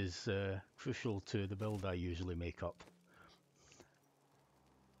that is crucial to the build I usually make up.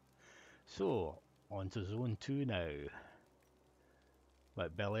 So, on to zone 2 now.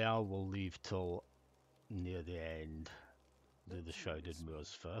 But Belial will leave till near the end. Do the Shrouded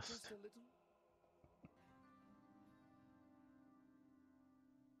Moors first.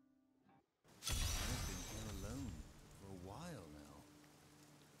 I've been here alone for a while now.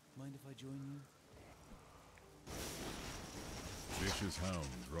 Mind if I join you? Vicious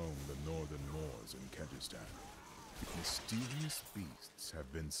hounds roam the northern moors in Kyrgyzstan. Mysterious beasts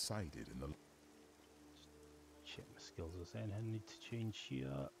have been sighted in the... Check my skills as anything I need to change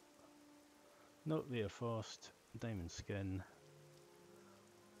here. Note there first. Diamond skin.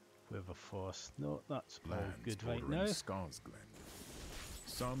 Quiver force. No, that's all good right now. Skarsglen.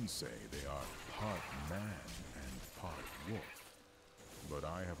 Some say they are part man and part wolf, but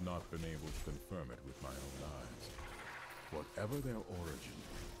I have not been able to confirm it with my own eyes. Whatever their origin,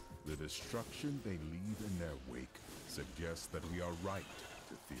 the destruction they leave in their wake suggests that we are right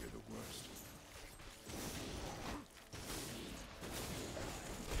to fear the worst.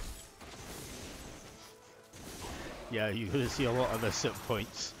 Yeah, you're going to see a lot of this at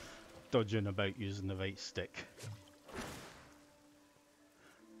points, dodging about using the right stick.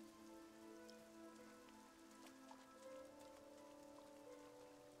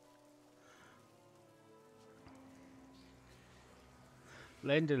 At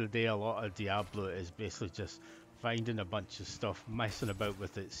the end of the day, a lot of Diablo is basically just finding a bunch of stuff, messing about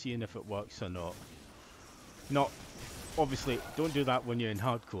with it, seeing if it works or not. Not, obviously, don't do that when you're in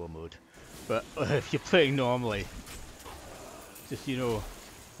hardcore mode, but if you're playing normally, just, you know,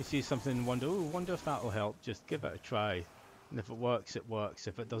 you see something and wonder, oh, wonder if that'll help, just give it a try. And if it works, it works.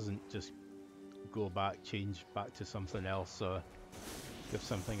 If it doesn't, just go back, change back to something else, or give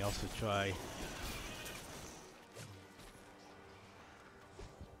something else a try.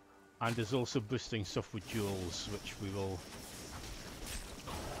 And there's also boosting stuff with jewels, which we will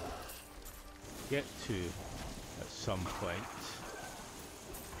get to at some point.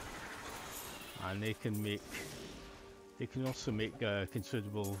 And they can also make a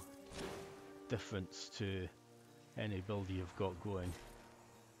considerable difference to any build you've got going.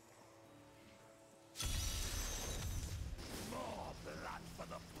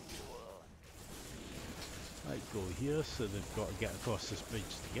 Right, go here, so they've got to get across this bridge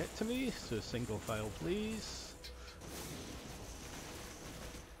to get to me, so single file please.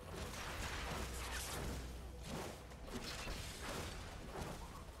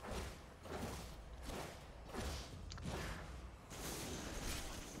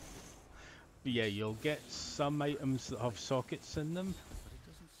 yeah, you'll get some items that have sockets in them, But it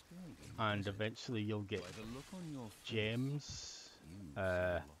doesn't scare you, and does it? eventually you'll get By the look on your face, gems, you've seen a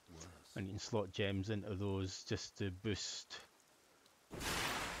lot worse. and you can slot gems into those just to boost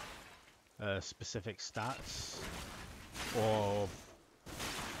specific stats. Or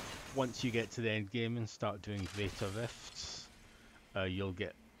once you get to the end game and start doing greater rifts, you'll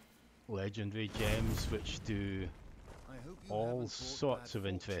get legendary gems which do I hope you all haven't brought sorts bad of fortune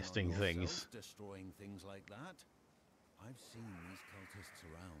on interesting yourself things. destroying things like that. I've seen these cultists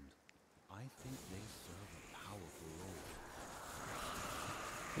around. I think they serve a powerful role.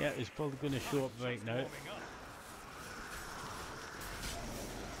 Yeah, it's probably going to show up right now.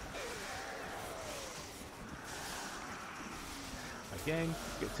 Again,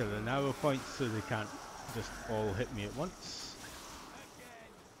 get to the narrow points so they can't just all hit me at once.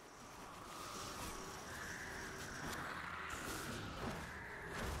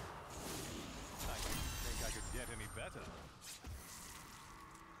 I didn't think I could get any better.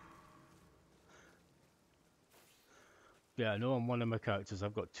 Yeah, I know on one of my characters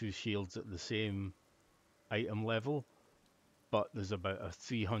I've got 2 shields at the same item level, but there's about a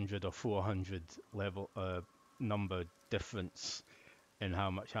 300 or 400 level number difference in how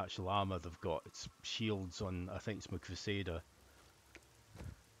much actual armor they've got. It's shields on, I think it's my Crusader.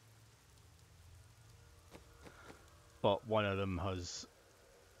 But one of them has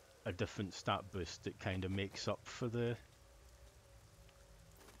a different stat boost that kind of makes up for the...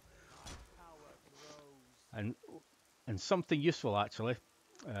 And something useful actually.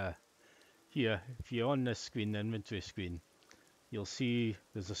 Here, if you're on this screen, the inventory screen, you'll see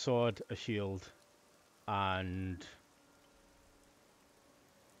there's a sword, a shield, and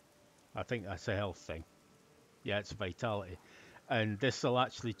I think that's a health thing. Yeah, it's vitality. And this will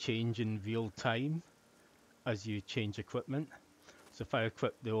actually change in real time as you change equipment. So if I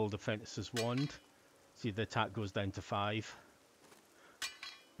equip the old apprentice's wand, see the attack goes down to 5.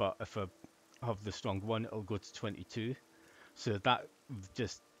 But if I have the strong one, it'll go to 22. So that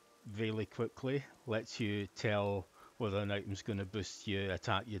just really quickly lets you tell whether an item's going to boost your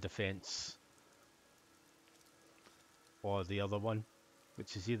attack, your defense, or the other one,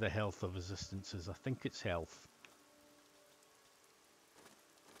 which is either health or resistances. I think it's health.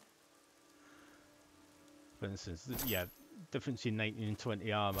 For instance, yeah, difference in 19 and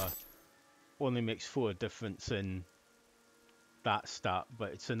 20 armor only makes 4 difference in that stat,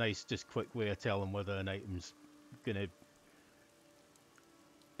 but it's a nice, just quick way of telling whether an item's gonna,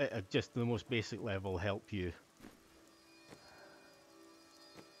 at just the most basic level, help you.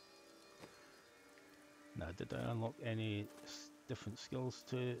 Now, did I unlock any different skills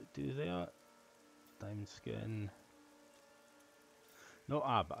to do there? Diamond skin. No,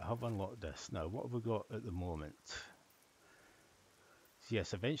 but I have unlocked this. Now, what have we got at the moment? So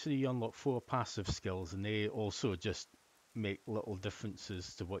yes, eventually you unlock 4 passive skills, and they also just make little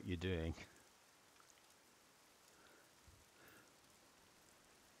differences to what you're doing.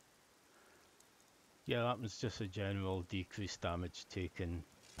 Yeah, that was just a general decreased damage taken.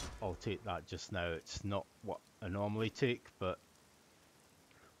 I'll take that just now. It's not what I normally take, but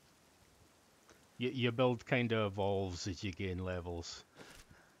your build kind of evolves as you gain levels.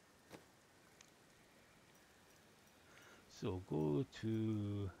 So go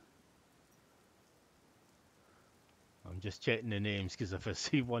to... I'm just checking the names, because if I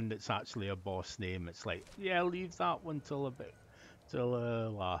see one that's actually a boss name, it's like, yeah, leave that one till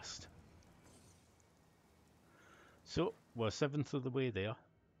last. So we're 7th of the way there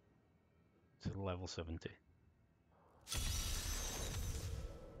to level 70.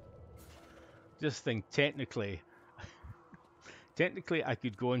 Just think, technically I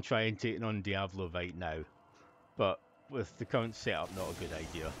could go and try and take on Diablo right now, but with the current setup, not a good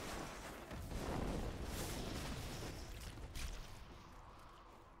idea.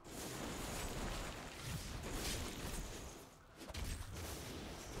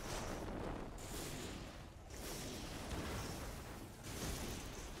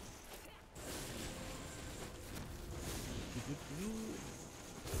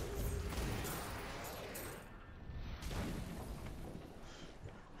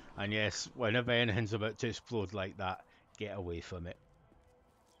 And yes, whenever anything's about to explode like that, get away from it.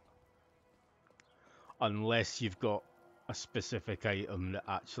 Unless you've got a specific item that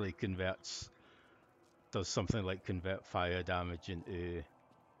actually does something like convert fire damage into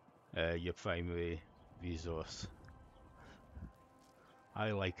your primary resource.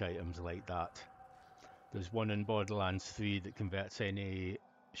 I like items like that. There's one in Borderlands 3 that converts any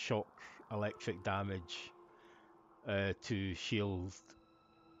shock electric damage to shield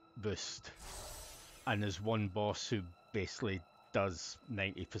boost. And there's one boss who basically does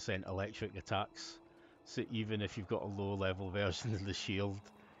 90% electric attacks. So even if you've got a low level version of the shield,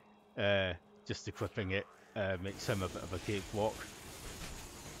 just equipping it makes him a bit of a cakewalk.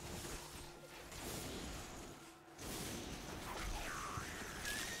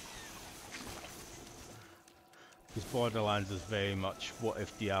 Because Borderlands is very much what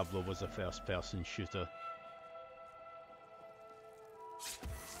if Diablo was a first-person shooter.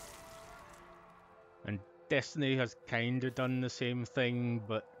 And Destiny has kind of done the same thing,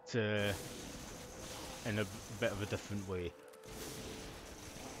 but in a bit of a different way.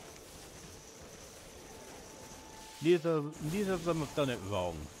 Neither of them have done it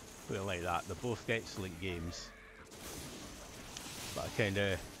wrong, put it like that. They're both excellent games. But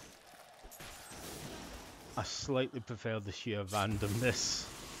I slightly prefer the sheer randomness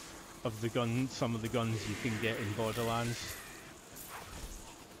of the some of the guns you can get in Borderlands.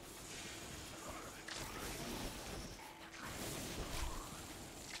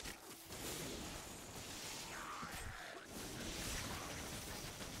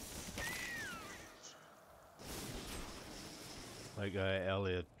 Like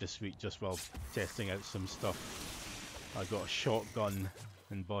earlier this week, just while testing out some stuff, I got a shotgun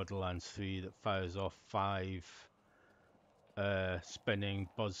in Borderlands 3 that fires off 5 spinning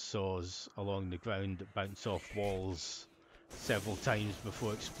buzzsaws along the ground that bounce off walls several times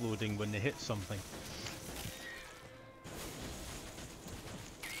before exploding when they hit something.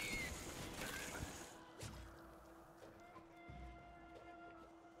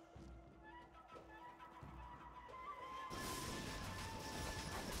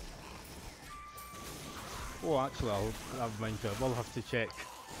 Oh, actually, I will have to check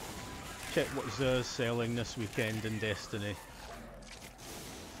what Zer's selling this weekend in Destiny.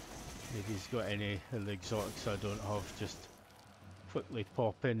 Maybe he's got any of the exotics I don't have. Just quickly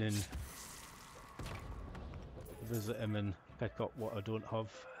pop in and visit him and pick up what I don't have.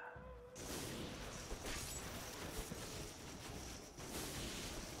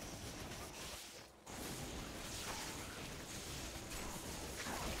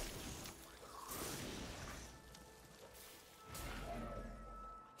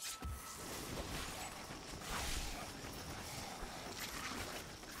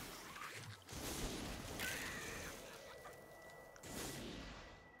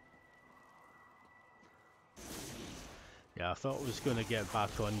 Yeah, I thought I was going to get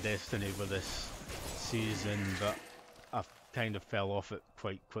back on Destiny for this season, but I kind of fell off it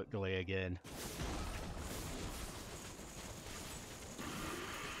quite quickly again.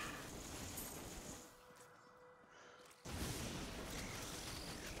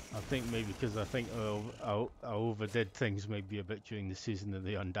 I think maybe because I think I overdid things maybe a bit during the season of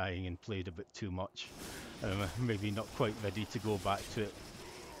the Undying and played a bit too much. Maybe not quite ready to go back to it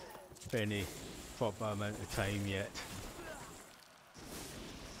for any proper amount of time yet.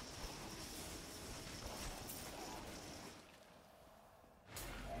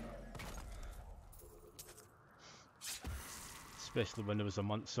 Especially when there was a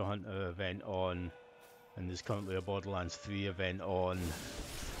Monster Hunter event on, and there's currently a Borderlands 3 event on.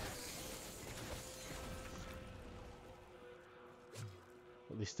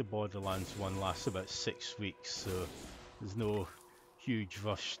 At least the Borderlands one lasts about 6 weeks, so there's no huge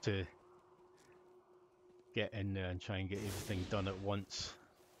rush to get in there and try and get everything done at once.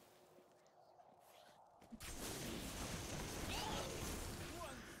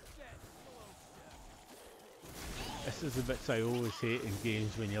 This is the bits I always hate in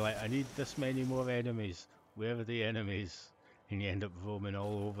games, when you're like, I need this many more enemies. Where are the enemies? And you end up roaming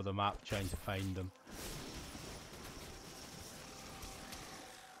all over the map trying to find them.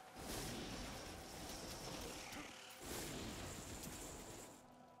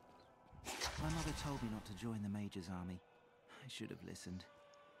 My mother told me not to join the Major's army. I should have listened.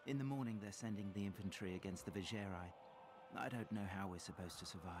 In the morning they're sending the infantry against the Vigerai. I don't know how we're supposed to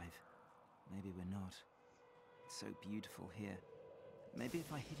survive. Maybe we're not. It's so beautiful here. Maybe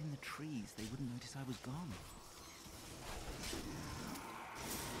if I hid in the trees, they wouldn't notice I was gone.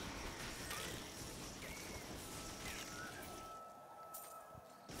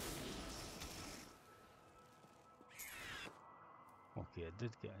 Okay, I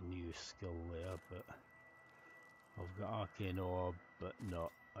did get a new skill there, but I've got Arcane Orb, but no,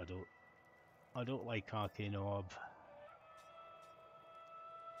 I don't like Arcane Orb.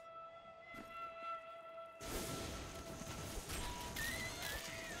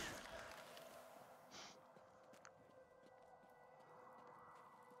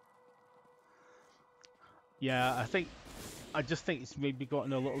 Yeah, I just think it's maybe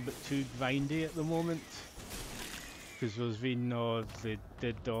gotten a little bit too grindy at the moment. Because I was reading, they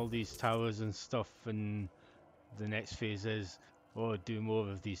did all these towers and stuff, and the next phase is oh, do more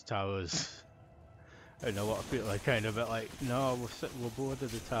of these towers. And a lot of people are kind of a bit like, no, we're bored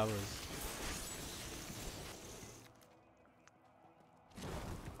of the towers.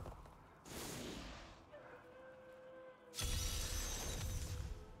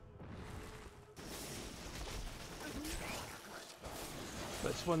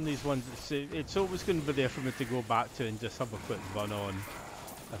 But it's one of these ones that's it's always going to be there for me to go back to and just have a quick run on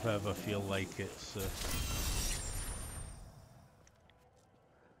if I ever feel like it. So.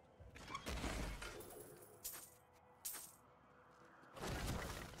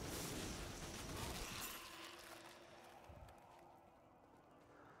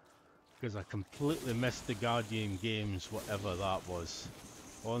 Because I completely missed the Guardian games, whatever that was.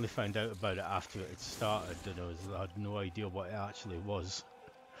 I only found out about it after it had started, and I had no idea what it actually was.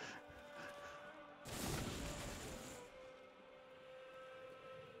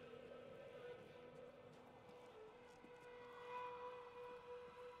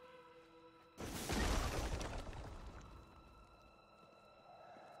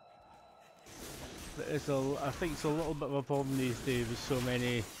 But I think it's a little bit of a problem these days with so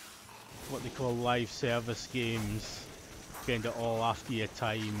many what they call live service games, kind of all after your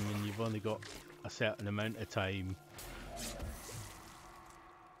time, and you've only got a certain amount of time.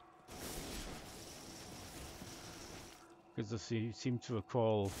 Because I seem to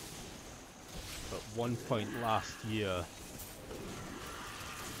recall at one point last year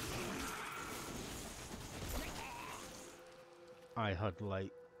I had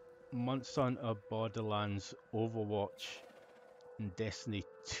like Monster Hunter, Borderlands, Overwatch and Destiny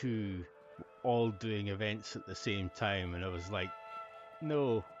 2 all doing events at the same time, and I was like,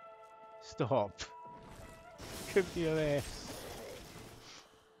 no, stop, give me a rest.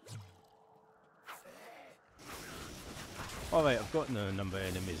 Alright, I've got the number of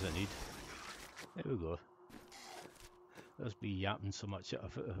enemies I need. There we go. There's me yapping so much that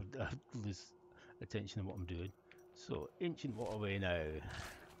I lose attention to what I'm doing. So, Ancient Waterway now.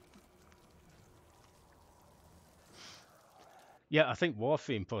 Yeah, I think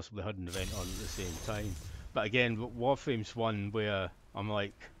Warframe possibly had an event on at the same time. But again, Warframe's one where I'm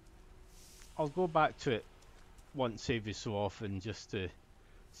like, I'll go back to it once every so often just to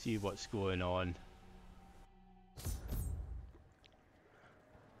see what's going on.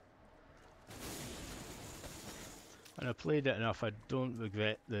 And I played it enough, I don't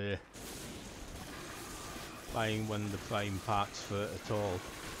regret buying one of the Prime packs for it at all.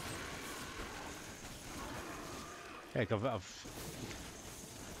 Heck,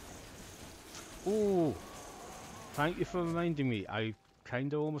 oh, thank you for reminding me. I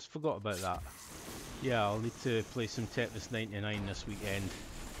kinda almost forgot about that. Yeah, I'll need to play some Tetris 99 this weekend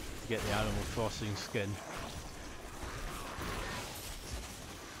to get the Animal Crossing skin.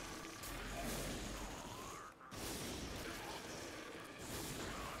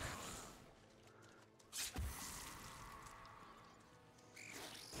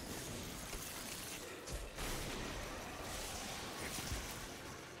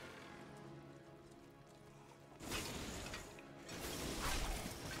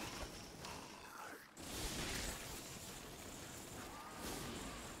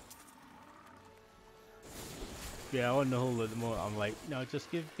 Yeah, on the whole at the moment I'm like, no,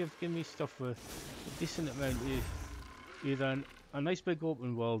 just give me stuff with a decent amount of either a nice big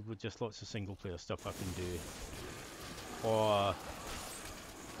open world with just lots of single player stuff I can do, or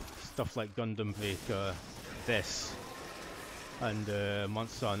stuff like Gundam Breaker, this, and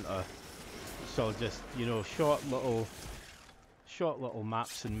Monster Hunter. So just, you know, short little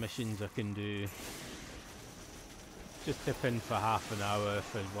maps and missions I can do. Just dip in for half an hour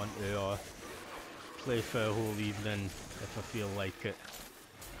if I want to, or play for a whole evening if I feel like it,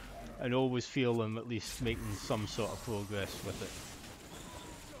 and always feel I'm at least making some sort of progress with it.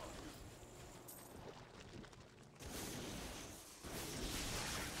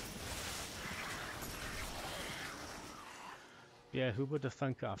 Yeah, who would have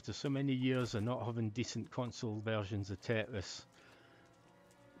thunk after so many years of not having decent console versions of Tetris,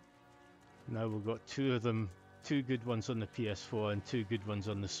 now we've got two of them, two good ones on the PS4 and two good ones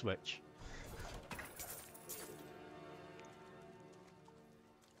on the Switch.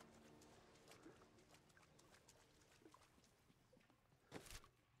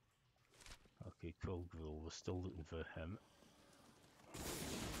 Okay, Cold Grill, we're still looking for him.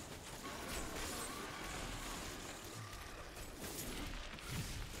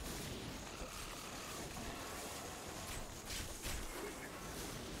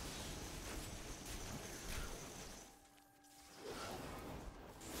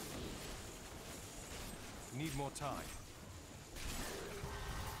 Need more time.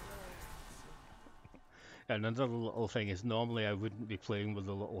 And another little thing is normally I wouldn't be playing with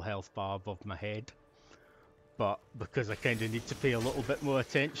a little health bar above my head, but because I kind of need to pay a little bit more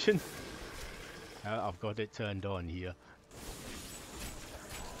attention, I've got it turned on here.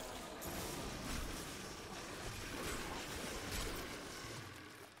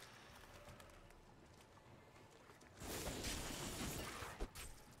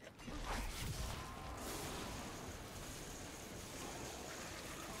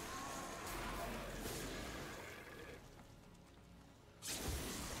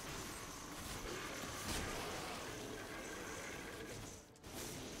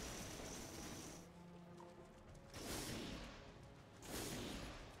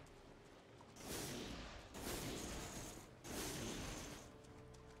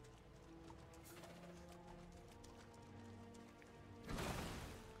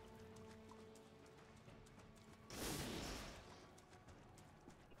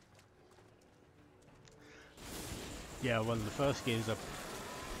 Yeah, one of the first games I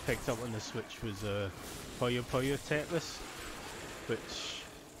picked up on the Switch was Puyo Puyo Tetris, which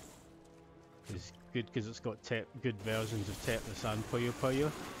is good because it's got good versions of Tetris and Puyo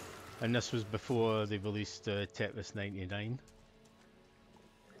Puyo, and this was before they released Tetris 99.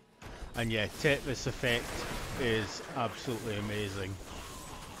 And yeah, Tetris Effect is absolutely amazing.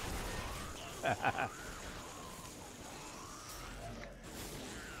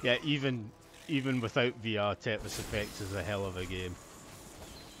 Yeah, even without VR, Tetris Effect is a hell of a game.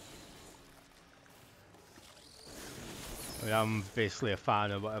 I mean, I'm basically a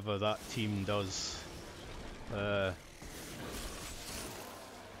fan of whatever that team does. The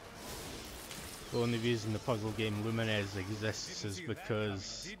only reason the puzzle game Lumines exists is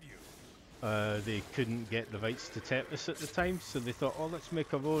because they couldn't get the rights to Tetris at the time, so they thought, oh, let's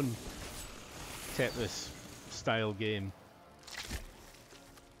make our own Tetris style game.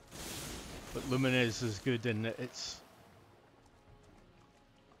 But Lumines is good in that it's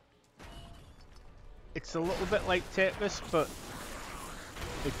a little bit like Tetris, but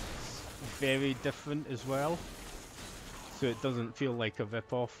it's very different as well. So it doesn't feel like a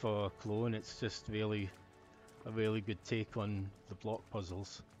rip-off or a clone, it's just really a really good take on the block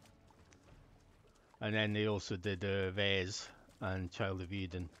puzzles. And then they also did Rez and Child of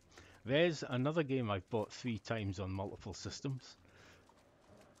Eden. Rez, another game I've bought 3 times on multiple systems.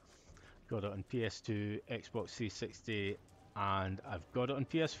 Got it on PS2, Xbox 360, and I've got it on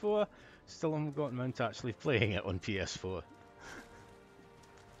PS4. Still haven't gotten around to actually playing it on PS4.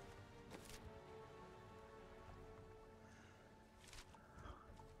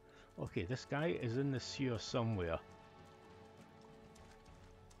 Okay, this guy is in the sewer somewhere.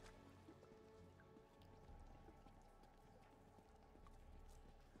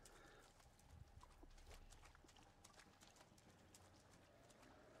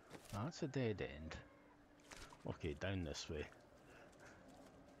 That's a dead end. Okay, down this way.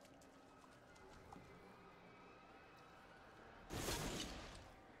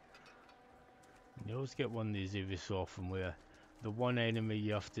 You always get one of these every so often where the one enemy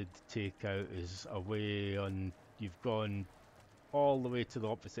you have to take out is away on... You've gone all the way to the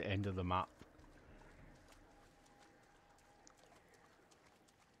opposite end of the map.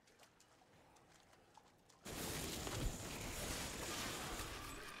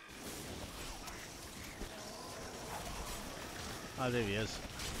 Ah, there he is.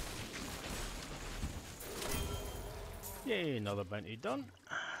 Yay, another bounty done.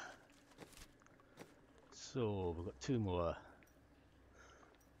 So, we've got 2 more.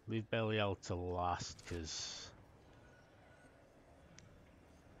 Leave Belial to last, because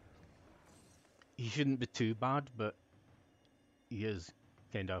he shouldn't be too bad, but he is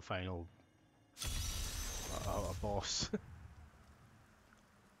kind of a final a boss.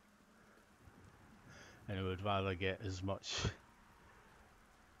 And I would rather get as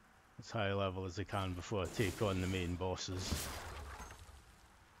high level as I can before I take on the main bosses.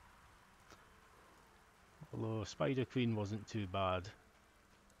 Although Spider Queen wasn't too bad.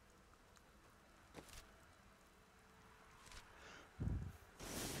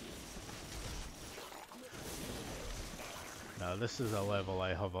 Now this is a level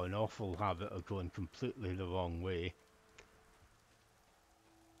I have an awful habit of going completely the wrong way.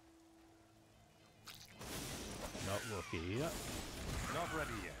 Not lucky yet. Not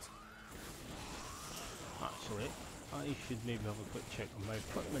ready yet. Actually, I should maybe have a quick check on my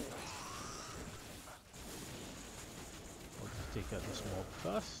equipment. I'll just take out this mob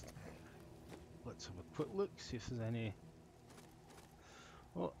first. Let's have a quick look, see if there's any...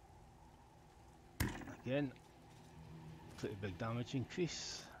 Oh, again, pretty big damage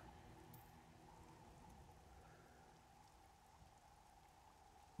increase.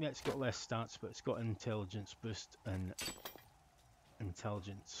 Yeah, it's got less stats, but it's got intelligence boost, and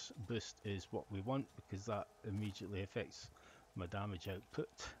intelligence boost is what we want because that immediately affects my damage output.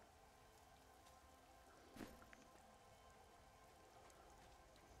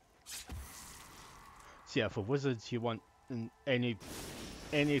 So yeah, for wizards you want any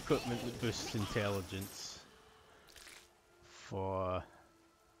equipment that boosts intelligence. For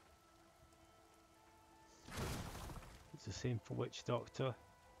it's the same for Witch Doctor.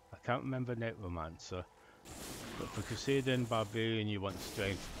 I can't remember Necromancer. But for Crusader and Barbarian you want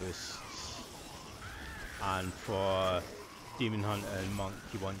strength boosts. And for Demon Hunter and Monk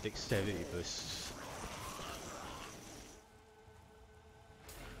you want dexterity boosts.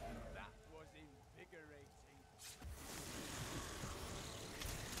 That was invigorating.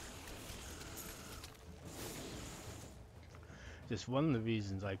 Just one of the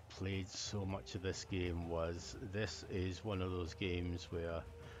reasons I played so much of this game was this is one of those games where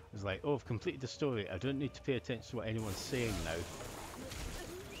it's like, oh, I've completed the story, I don't need to pay attention to what anyone's saying now.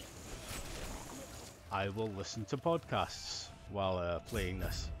 I will listen to podcasts while playing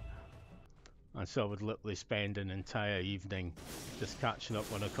this. And so I would literally spend an entire evening just catching up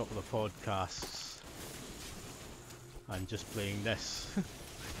on a couple of podcasts and just playing this.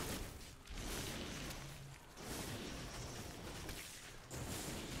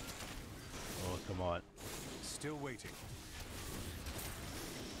 Oh, come on. Still waiting.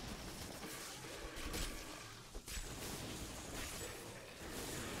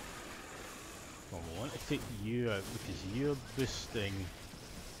 Well, I want to take you out because you're boosting.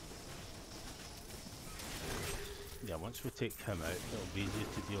 Yeah, once we take him out, it'll be easier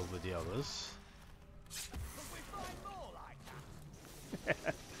to deal with the others.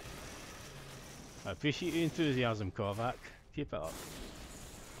 I appreciate your enthusiasm, Korvac. Keep it up.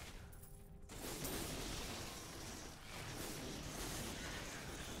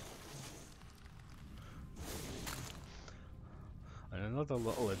 And another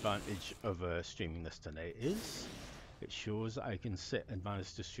little advantage of streaming this tonight is it shows that I can sit and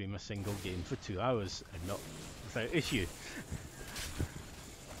manage to stream a single game for 2 hours and not without issue.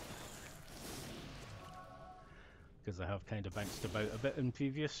 Because I have kind of bounced about a bit in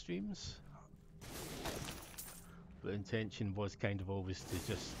previous streams. The intention was kind of always to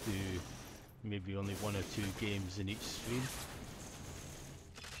just do maybe only 1 or 2 games in each stream.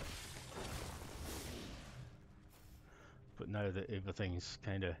 But now that everything's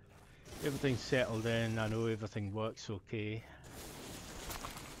settled in, I know everything works okay.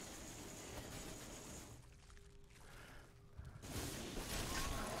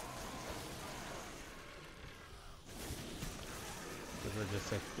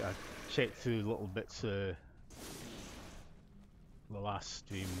 Because I checked through little bits of the last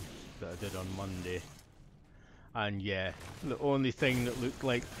stream that I did on Monday, and yeah, the only thing that looked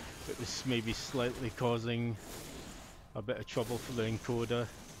like it was maybe slightly causing a bit of trouble for the encoder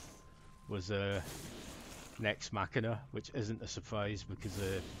was Nex Machina, which isn't a surprise because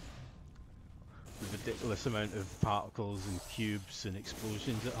the ridiculous amount of particles and cubes and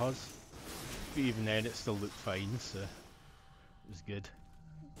explosions it has. But even then it still looked fine, so it was good.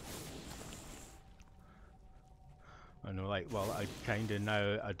 I know, like, well, I kinda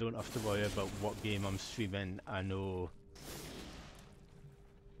now, I don't have to worry about what game I'm streaming. I know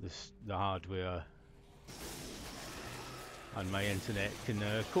the hardware and my internet can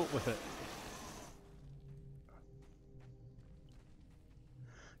cope with it.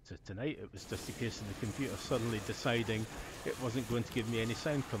 So tonight it was just a case of the computer suddenly deciding it wasn't going to give me any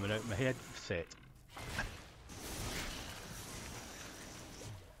sound coming out my headset.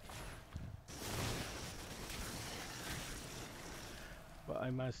 But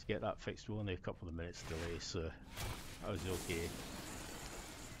I managed to get that fixed with only a couple of minutes delay, so I was okay.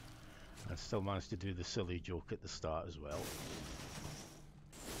 I still managed to do the silly joke at the start as well.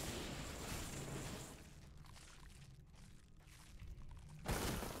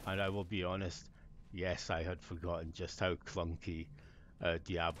 And I will be honest, yes, I had forgotten just how clunky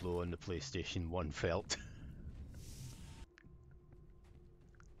Diablo on the PlayStation 1 felt.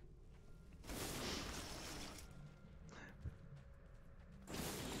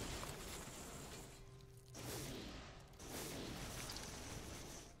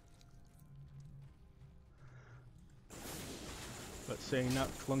 But saying that,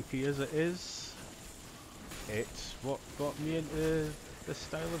 clunky as it is, it's what got me into this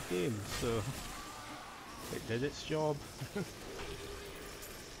style of game, so it did its job. Ooh,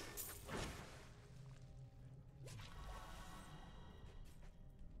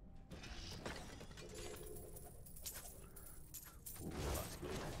 that's good.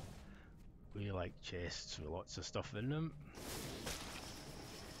 We like chests with lots of stuff in them.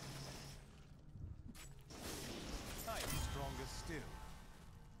 still.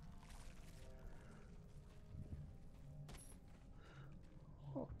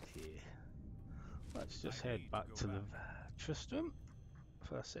 Okay, let's just I head need back go to the Tristram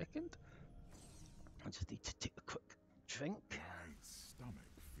for a second. I just need to take a quick drink. My stomach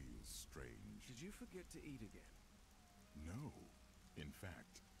feels strange. Did you forget to eat again? No. In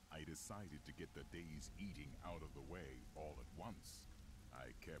fact, I decided to get the day's eating out of the way all at once.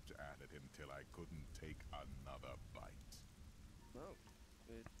 I kept at it until I couldn't take another bite. Oh,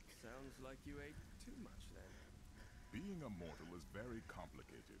 it sounds like you ate too much then. Being a mortal is very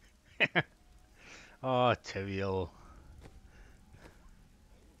complicated. Oh, Tyrael.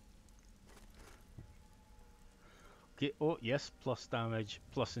 Okay, oh yes, plus damage,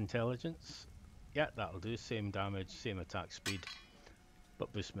 plus intelligence. Yeah, that'll do. Same damage, same attack speed,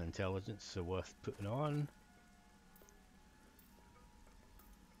 but boost my intelligence, so worth putting on.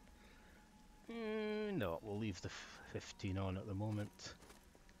 No, we'll leave the 15 on at the moment.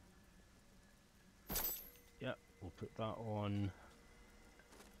 Yeah, we'll put that on.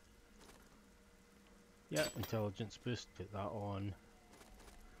 Yeah, intelligence boost, put that on.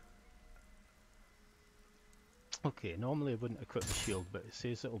 Okay, normally I wouldn't equip the shield, but it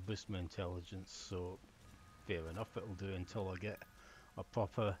says it'll boost my intelligence, so fair enough, it'll do until I get a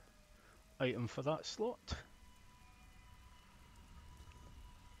proper item for that slot.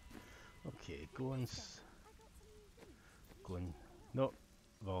 Okay, go and nope,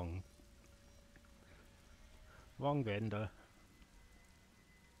 wrong vendor.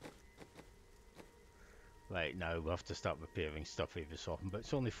 Right, now we'll have to start repairing stuff every so often, but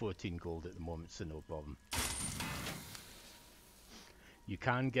it's only 14 gold at the moment, so no problem. You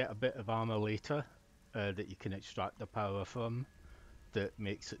can get a bit of armor later that you can extract the power from, that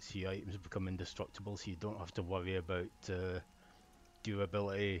makes it so your items become indestructible, so you don't have to worry about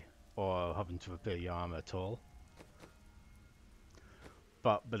durability or having to repair your armor at all.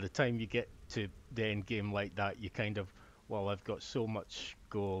 But by the time you get to the end game like that, you kind of, well, I've got so much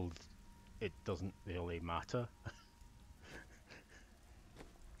gold, it doesn't really matter.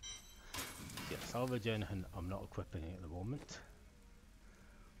 Yeah, salvage anything, I'm not equipping it at the moment.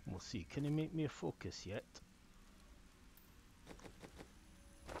 We'll see, can he make me a focus yet?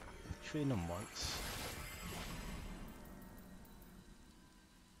 Train him once.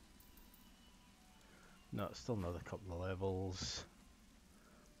 No, it's still another couple of levels.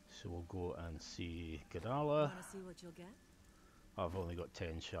 So we'll go and see Gadala. Wanna see what you'll get? I've only got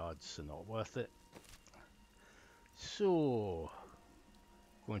 10 shards, so not worth it. So,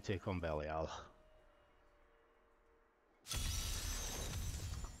 go and take on Belial.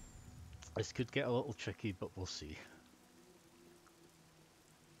 This could get a little tricky, but we'll see.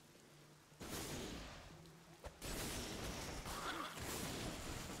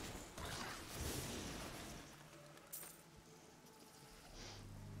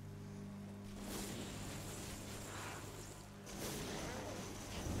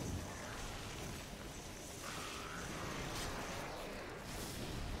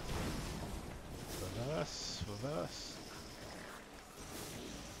 Reverse, reverse.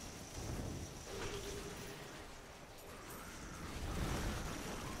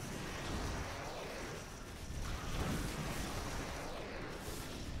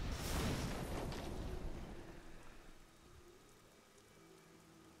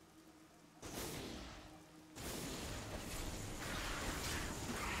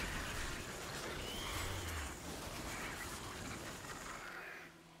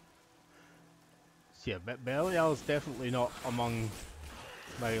 Yeah, but Belial's definitely not among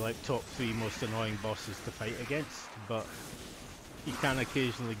my top 3 most annoying bosses to fight against, but he can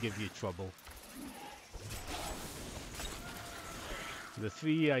occasionally give you trouble. The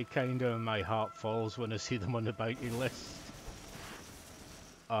 3 I kinda, my heart falls when I see them on the bounty list.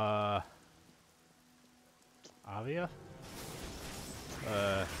 Arya?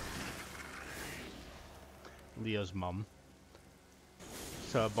 Leah's mum.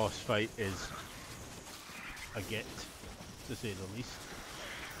 So a boss fight is a get, to say the least.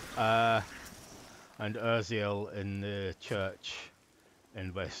 And Urziel in the church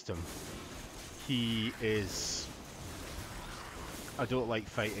in Westham. He is... I don't like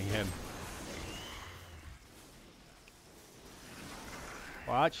fighting him.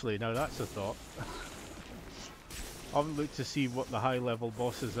 Well, actually, now that's a thought. I haven't looked to see what the high level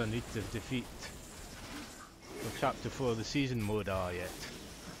bosses I need to defeat for Chapter 4 of the season mode are yet.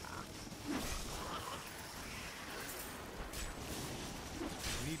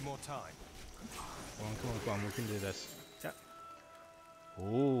 We need more time. Come on, come on, come on, we can do this. Yep.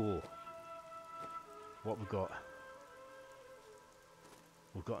 Oh. What we got?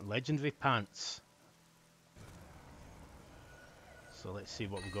 We've got legendary pants. So let's see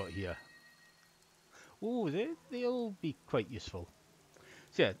what we've got here. Oh, they'll be quite useful.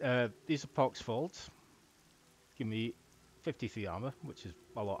 So yeah, these are pox folds. Give me 53 armor, which is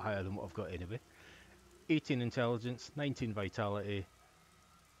a lot higher than what I've got anyway. 18 intelligence, 19 vitality,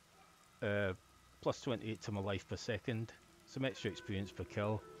 plus 28 to my life per second, some extra experience per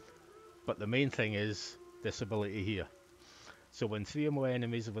kill. But the main thing is this ability here. So when 3 or more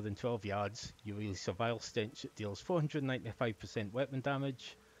enemies are within 12 yards, you release a vile stench that deals 495% weapon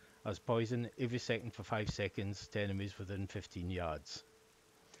damage as poison every second for 5 seconds to enemies within 15 yards.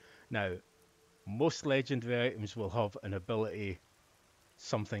 Now, most legendary items will have an ability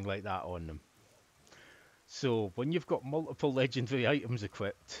something like that on them. So when you've got multiple legendary items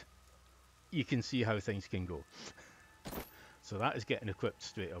equipped, you can see how things can go. So that is getting equipped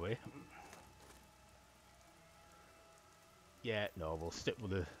straight away. Yeah, no, we'll stick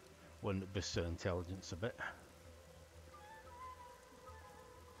with the one that boosts our intelligence a bit.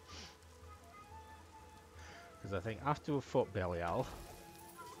 Because I think after we've fought Belial,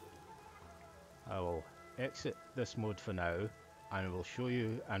 I will exit this mode for now, and I will show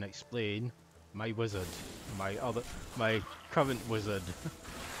you and explain my wizard, my current wizard.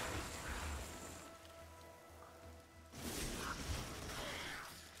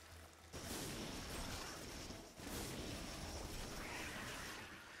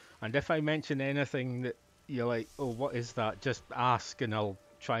 And if I mention anything that you're like, oh, what is that? Just ask and I'll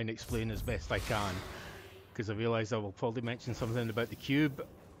try and explain as best I can. Because I realise I will probably mention something about the cube,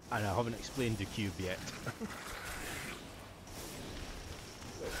 and I haven't explained the cube yet.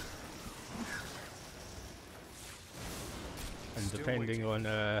 And depending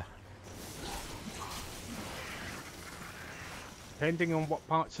on what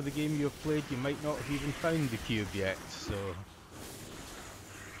parts of the game you've played, you might not have even found the cube yet, so...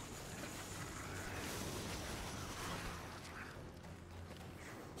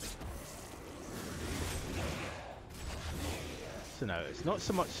 So now, it's not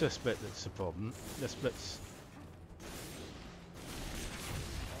so much this bit that's the problem. This bit's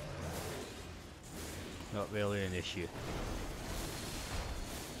not really an issue.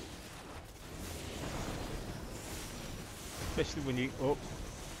 Especially when you... Oh.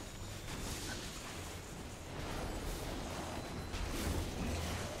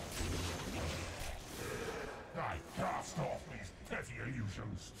 I cast off these petty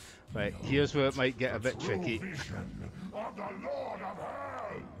illusions. Right, here's where it might get a bit tricky. Vision of the Lord of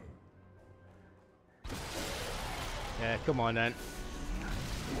Hell. Yeah, come on then.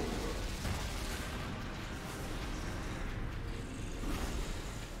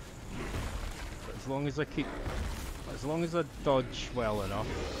 But as long as I dodge well enough,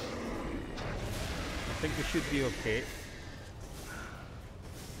 I think we should be okay.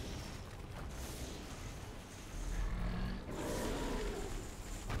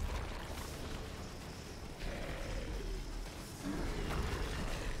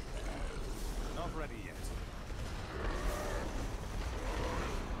 Not ready yet.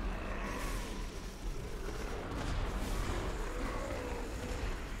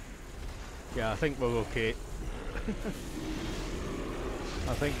 Yeah, I think we're okay.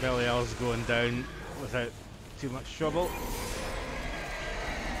 I think Belial's going down without too much trouble.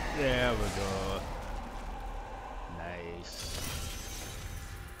 There we go. Nice.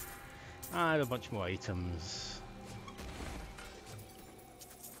 And a bunch more items.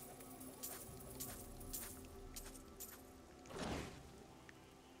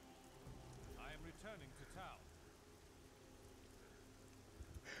 I am returning to town.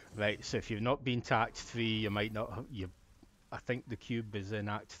 Right, so if you've not been to Act 3, you might not have... I think the cube is in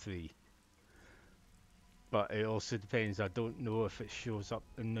Act 3. But it also depends, I don't know if it shows up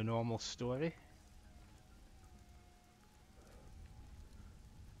in the normal story.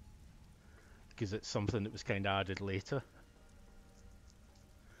 Because it's something that was kind of added later.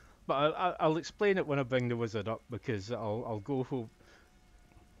 But I'll explain it when I bring the wizard up, because I'll go who...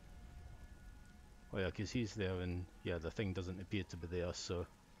 Oh yeah, because he's there and yeah, the thing doesn't appear to be there, so...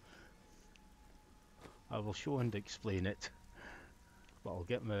 I will show and explain it. But I'll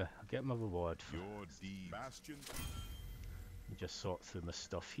get my reward for Your deed, Bastion. just sort through my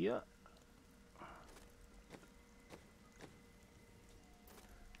stuff here.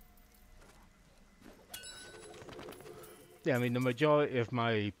 Yeah, I mean the majority of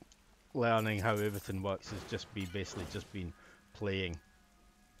my learning how everything works has just been basically just been playing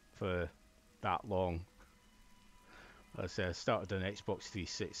for that long. As I say, I started on Xbox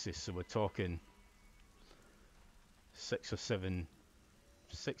 360, so we're talking 6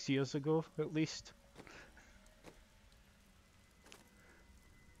 years ago at least.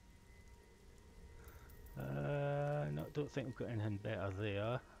 Not don't think we've got anything better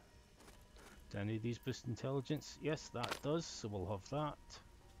there. Do any of these boost intelligence? Yes, that does, so we'll have that.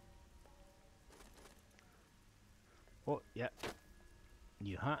 Oh, yep.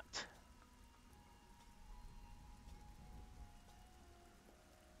 New hat.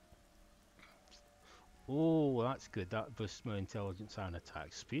 Oh, that's good. That boosts my intelligence and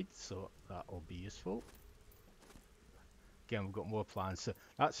attack speed, so that'll be useful. Again, we've got more plans. So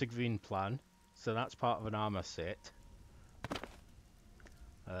that's a green plan. So that's part of an armor set.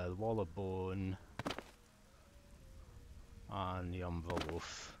 The Wall of Bone and the envelope.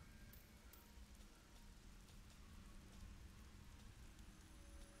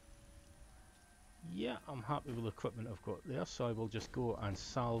 Yeah, I'm happy with the equipment I've got there, so I will just go and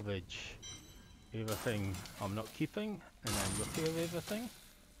salvage everything I'm not keeping and then repair everything.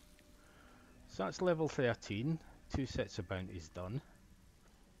 So that's level 13, 2 sets of bounties done.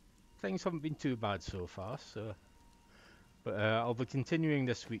 Things haven't been too bad so far, so but I'll be continuing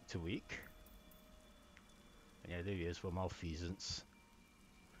this week to week. Yeah, there he is with malfeasance.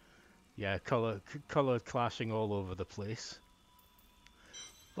 Yeah, colour clashing all over the place.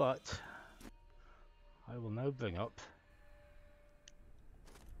 But I will now bring up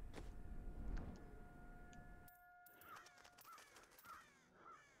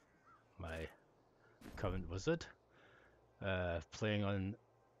my current wizard, playing on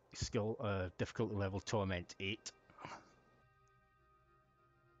skill difficulty level Torment 8.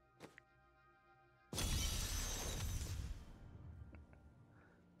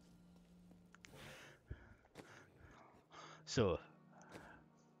 So,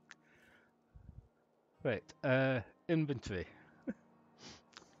 right, inventory.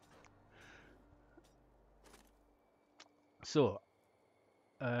 So,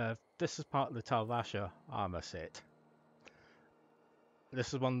 this is part of the Talvasha armor set.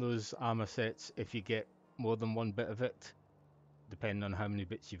 This is one of those armor sets, if you get more than one bit of it, depending on how many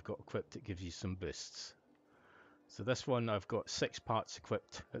bits you've got equipped, it gives you some boosts. So this one I've got 6 parts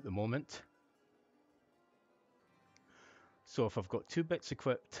equipped at the moment. So if I've got 2 bits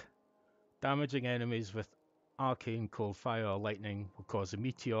equipped, damaging enemies with arcane, cold, fire or lightning will cause a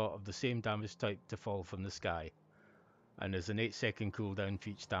meteor of the same damage type to fall from the sky. And there's an 8-second cooldown for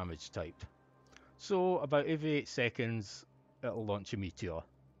each damage type. So about every 8 seconds it'll launch a meteor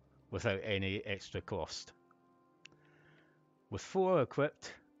without any extra cost. With 4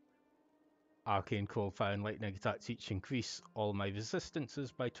 equipped, arcane, cold, fire and lightning attacks each increase all my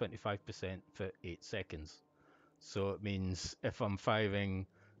resistances by 25% for 8 seconds. So it means if I'm firing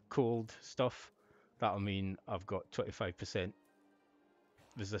cold stuff, that'll mean I've got 25%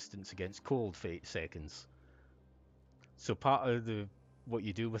 resistance against cold for 8 seconds. So part of what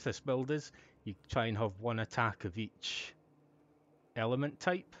you do with this build is you try and have one attack of each element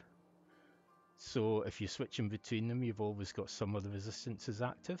type. So if you're switching between them, you've always got some of the resistances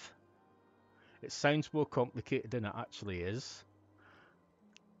active. It sounds more complicated than it actually is.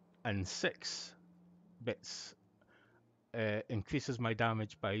 And 6 bits increases my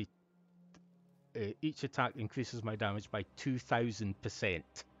damage by each attack increases my damage by 2000%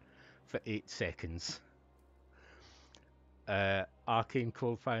 for 8 seconds. Arcane,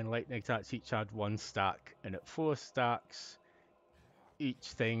 cold, fire and lightning attacks each add 1 stack, and at 4 stacks each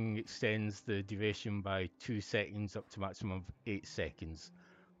thing extends the duration by 2 seconds up to maximum of 8 seconds.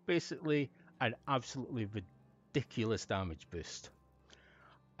 Basically an absolutely ridiculous damage boost.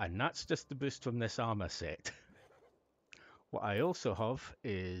 And that's just the boost from this armor set. What I also have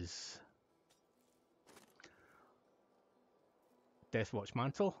is Deathwatch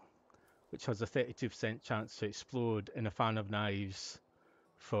Mantle, which has a 32% chance to explode in a fan of knives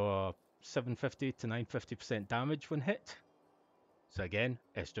for 750 to 950% damage when hit. So again,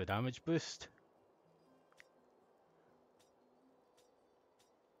 extra damage boost.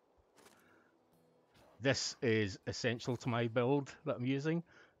 This is essential to my build that I'm using,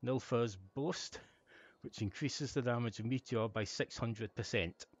 Nilfur's Boast, which increases the damage of Meteor by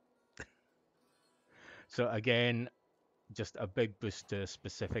 600%. So again, just a big boost to a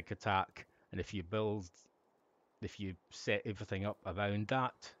specific attack, and if you set everything up around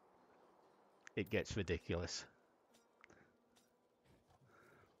that, it gets ridiculous.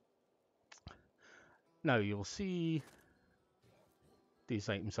 Now you'll see these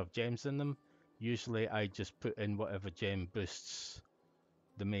items have gems in them. Usually I just put in whatever gem boosts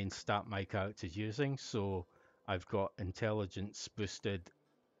the main stat my character's using. So I've got intelligence boosted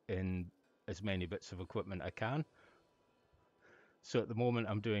in as many bits of equipment I can. So at the moment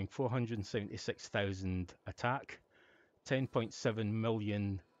I'm doing 476,000 attack, 10.7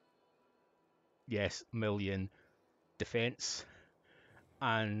 million, yes, million defense,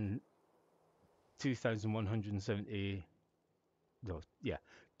 and 2,170. No, yeah,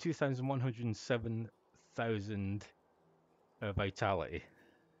 2,107,000 vitality.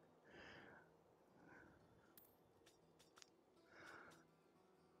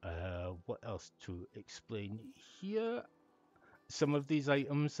 What else to explain here? Some of these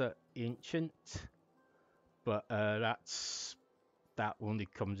items are ancient, but that only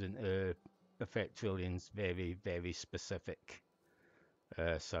comes into effect really in very, very specific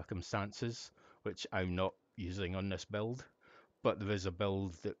circumstances, which I'm not using on this build. But there is a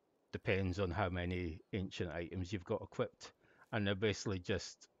build that depends on how many ancient items you've got equipped, and they're basically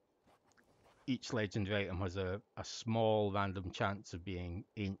just each legendary item has a small random chance of being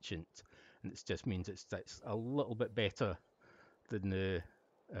ancient, and it just means it's a little bit better than the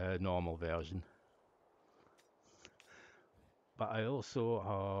normal version. But I also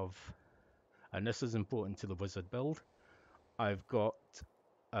have, and this is important to the wizard build, I've got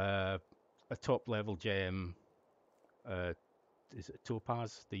a top level gem, is it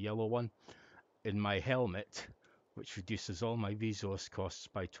topaz, the yellow one, in my helmet, which reduces all my resource costs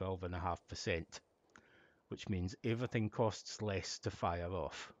by 12.5%, which means everything costs less to fire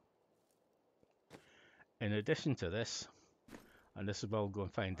off. In addition to this, and this is where I'll go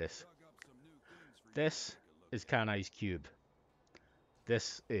and find this, this is Kanai's cube.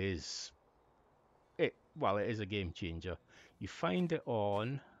 This is it. Well, it is a game changer. You find it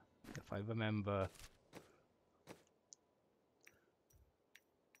on, if I remember,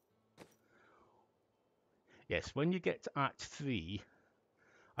 yes, when you get to Act 3,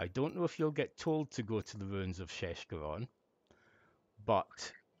 I don't know if you'll get told to go to the ruins of Sheshkaron,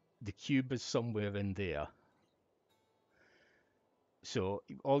 but the cube is somewhere in there. So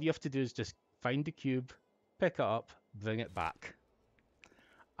all you have to do is just find the cube, pick it up, bring it back,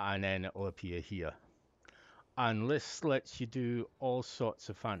 and then it will appear here. And this lets you do all sorts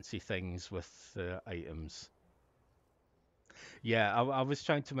of fancy things with the items. Yeah, I was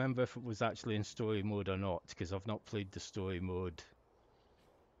trying to remember if it was actually in story mode or not, because I've not played the story mode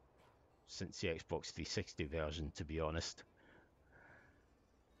since the Xbox 360 version, to be honest.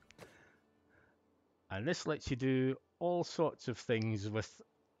 And this lets you do all sorts of things with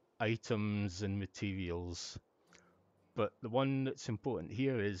items and materials. But the one that's important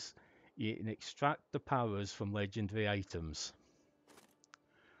here is you can extract the powers from legendary items.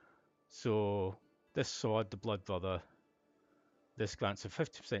 So this sword, the Blood Brother, this grants a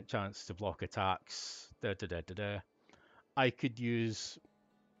 50% chance to block attacks. I could use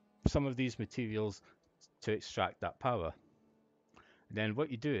some of these materials to extract that power. And then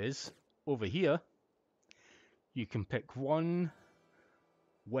what you do is, over here, you can pick one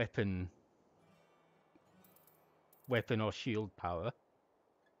weapon or shield power,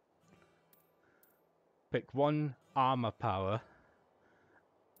 pick one armor power,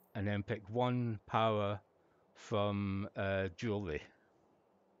 and then pick one power from jewelry.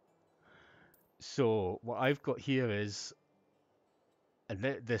 So what I've got here is, and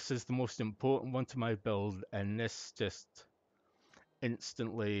this is the most important one to my build, and this just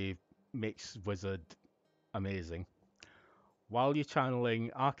instantly makes Wizard amazing. While you're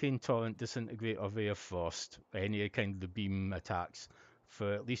channeling Arcane Torrent, Disintegrate, or Ray of Frost, any kind of the beam attacks,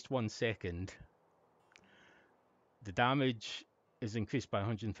 for at least 1 second, the damage is increased by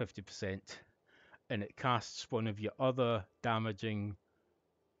 150%, and it casts one of your other damaging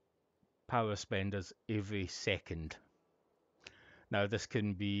power spenders every second. Now this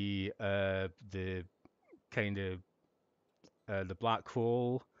can be the kind of the black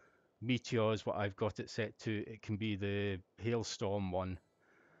hole, meteor is what I've got it set to. It can be the hailstorm one,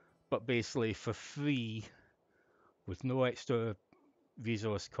 but basically for free, with no extra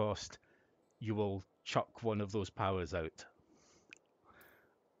resource cost, you will chuck one of those powers out.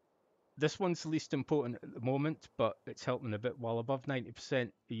 This one's the least important at the moment, but it's helping a bit. While above 90% of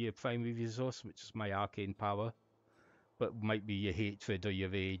your primary resource, which is my arcane power, but might be your hatred or your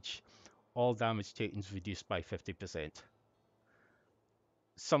rage, all damage taken is reduced by 50%.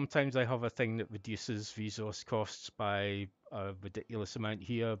 Sometimes I have a thing that reduces resource costs by a ridiculous amount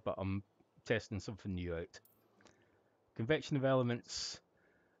here, but I'm testing something new out. Convection of elements,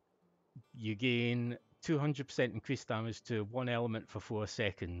 you gain 200% increased damage to one element for 4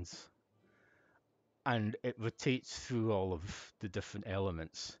 seconds, and it rotates through all of the different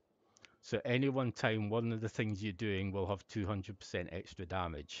elements. So any one time, one of the things you're doing will have 200% extra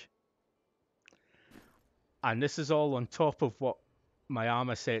damage. And this is all on top of what my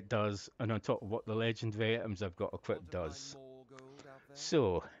armor set does, and on top of what the legendary items I've got equipped does.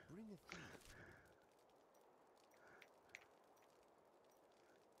 So,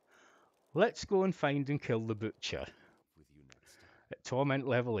 let's go and find and kill the butcher at Torment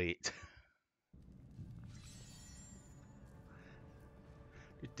level 8.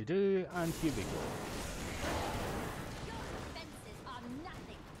 do, and here we go. Your defenses are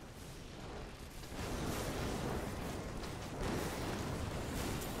nothing.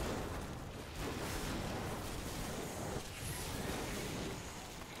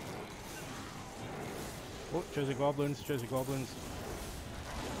 Oh, treasure goblins, treasure goblins.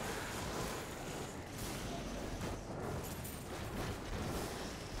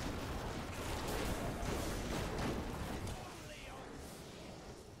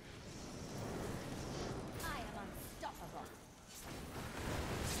 I am unstoppable.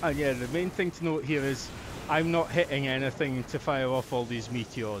 And yeah, the main thing to note here is I'm not hitting anything to fire off all these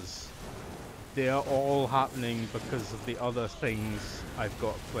meteors. They are all happening because of the other things I've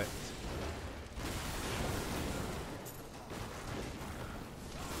got equipped.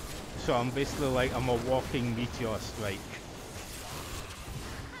 So I'm basically like, I'm a walking meteor strike.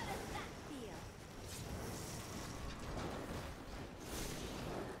 How does that feel?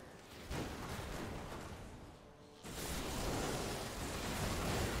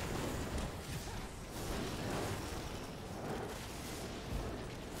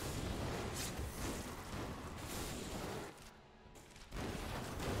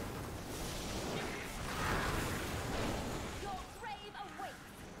 Your grave awaits.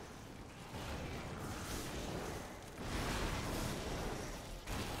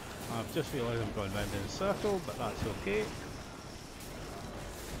 I've just realised I'm going round in a circle, but that's okay.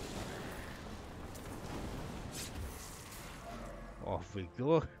 Off we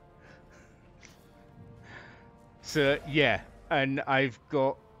go. So yeah, and I've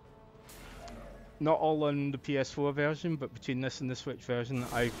got not all on the PS4 version, but between this and the Switch version,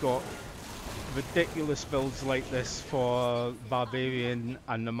 I've got ridiculous builds like this for Barbarian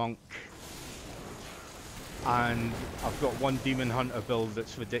and the Monk. And I've got one Demon Hunter build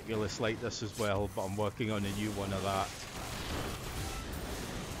that's ridiculous like this as well, but I'm working on a new one of that.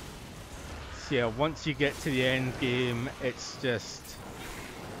 So yeah, once you get to the end game, it's just,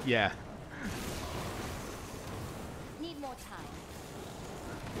 yeah. Need more time.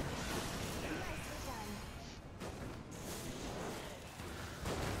 Nicely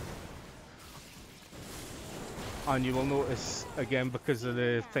done. And you will notice, again, because of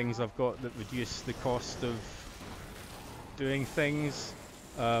the things I've got that reduce the cost of doing things,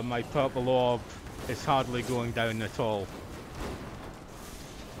 my purple orb is hardly going down at all.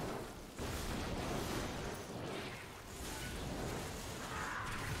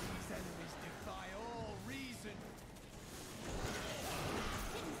 These enemies defy all reason.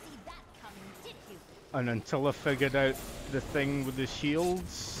 Didn't see that coming, did you? And until I figured out the thing with the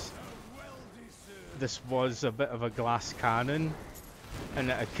shields, this was a bit of a glass cannon,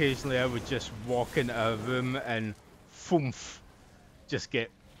 and occasionally I would just walk into a room and thoomph, just get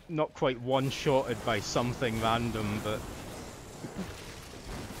not quite one-shotted by something random, but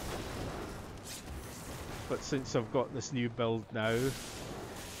since I've got this new build now,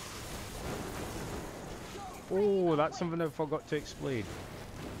 oh, that's something I forgot to explain.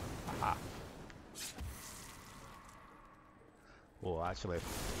 Aha. Oh, actually,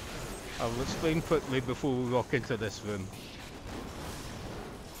 I'll explain quickly before we walk into this room.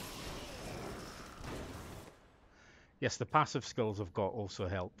 Yes, the passive skills I've got also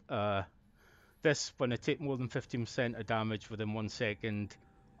help. This, when I take more than 15% of damage within 1 second,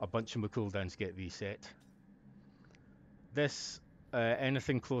 a bunch of my cooldowns get reset. This,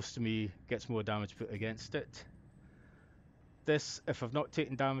 anything close to me gets more damage put against it. This, if I've not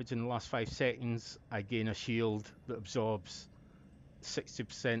taken damage in the last 5 seconds, I gain a shield that absorbs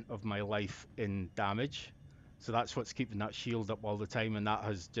 60% of my life in damage. So that's what's keeping that shield up all the time, and that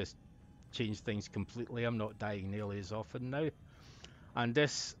has just changed things completely. I'm not dying nearly as often now. And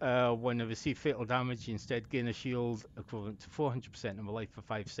this, when I receive fatal damage, you instead gain a shield equivalent to 400% of my life for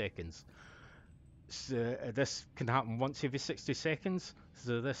 5 seconds. So this can happen once every 60 seconds,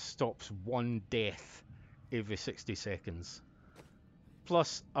 so this stops 1 death every 60 seconds.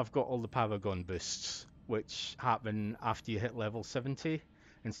 Plus, I've got all the Paragon boosts, which happen after you hit level 70.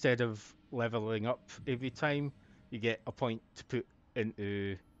 Instead of leveling up every time, you get a point to put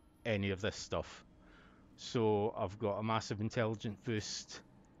into any of this stuff. So I've got a massive intelligence boost,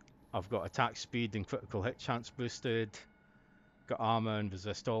 I've got attack speed and critical hit chance boosted, got armor and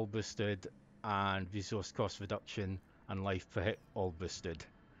resist all boosted, and resource cost reduction and life per hit all boosted.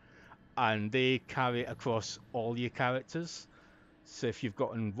 And they carry across all your characters. So if you've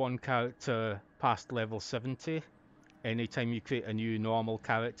gotten one character past level 70, anytime you create a new normal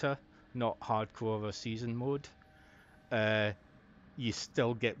character, not hardcore or season mode, you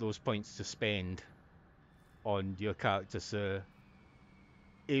still get those points to spend on your character. So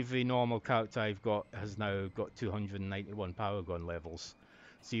every normal character I've got has now got 291 Paragon levels.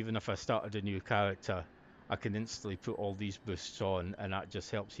 So even if I started a new character, I can instantly put all these boosts on, and that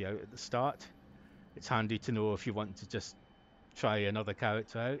just helps you out at the start. It's handy to know if you want to just try another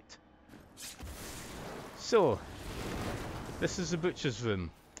character out. So, this is the butcher's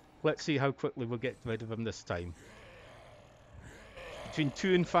room. Let's see how quickly we'll get rid of him this time. Between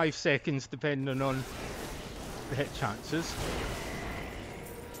 2 and 5 seconds, depending on the hit chances.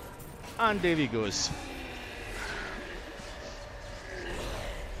 And there he goes.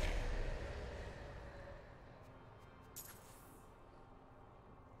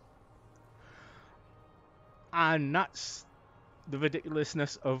 And that's the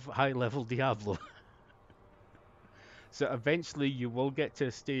ridiculousness of high-level Diablo. So eventually you will get to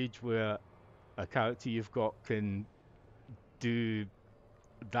a stage where a character you've got can do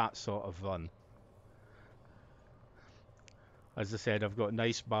that sort of run. As I said, I've got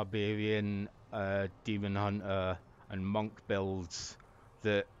nice barbarian, demon hunter, and monk builds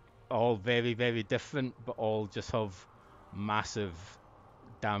that are all very, very different, but all just have massive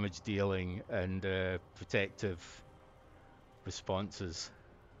damage dealing and protective responses.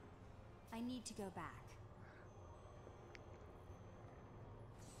 I need to go back.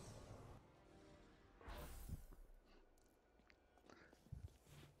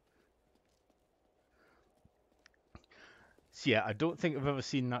 So yeah, I don't think I've ever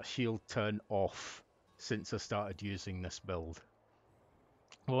seen that shield turn off since I started using this build.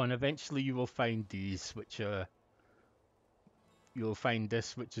 Well, and eventually you will find these, which are... You'll find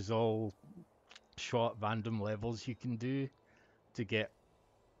this, which is all short random levels you can do to get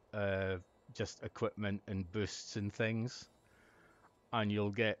just equipment and boosts and things. And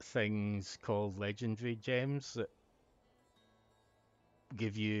you'll get things called legendary gems that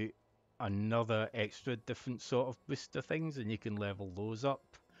give you another extra different sort of booster things, and you can level those up.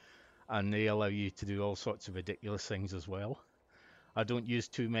 And they allow you to do all sorts of ridiculous things as well. I don't use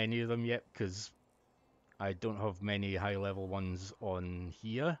too many of them yet because I don't have many high level ones on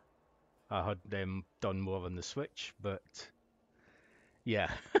here. I had them done more on the Switch, but yeah.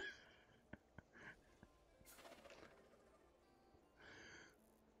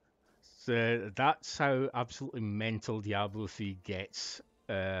 So that's how absolutely mental Diablo 3 gets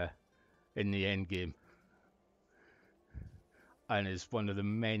in the end game. And is one of the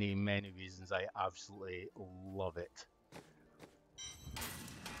many, many reasons I absolutely love it.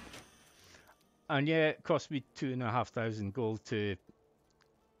 And yeah, it cost me 2,500 gold to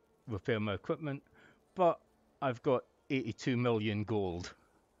repair my equipment, but I've got 82 million gold.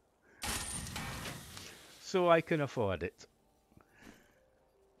 So I can afford it.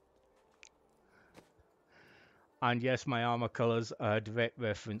 And yes, my armor colors are a direct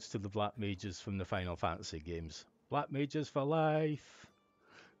reference to the Black Mages from the Final Fantasy games. Black Mages for life!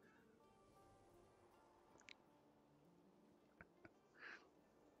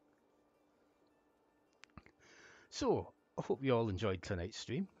 So, I hope you all enjoyed tonight's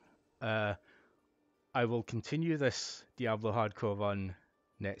stream. I will continue this Diablo hardcore run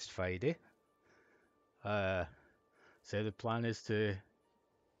next Friday. So the plan is to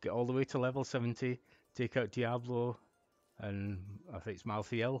get all the way to level 70, take out Diablo and I think it's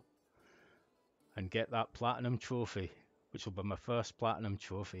Malthael, and get that platinum trophy, which will be my first platinum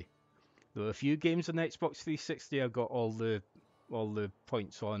trophy. There were a few games on Xbox 360 I got all the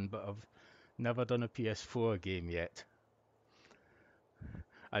points on, but I've never done a PS4 game yet.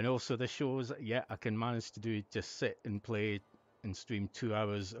 And also this shows, yeah, I can manage to do just sit and play and stream 2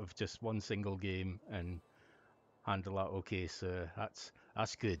 hours of just one single game and handle that okay. So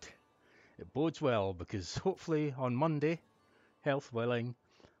that's good. It bodes well because hopefully on Monday, health willing,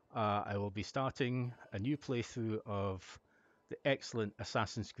 I will be starting a new playthrough of the excellent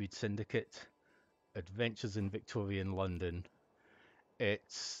Assassin's Creed Syndicate Adventures in Victorian London.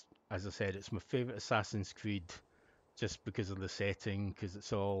 It's, as I said, it's my favourite Assassin's Creed just because of the setting, because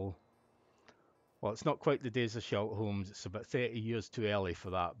it's all... Well, it's not quite the days of Sherlock Holmes. It's about 30 years too early for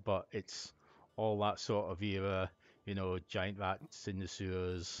that, but it's all that sort of era, you know, giant rats in the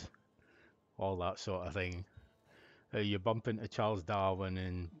sewers, all that sort of thing. You bump into Charles Darwin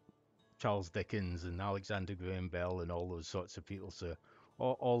and Charles Dickens and Alexander Graham Bell and all those sorts of people. So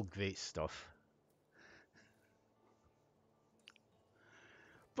all great stuff.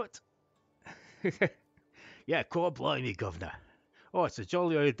 But yeah, God blimey, Governor. Oh, it's a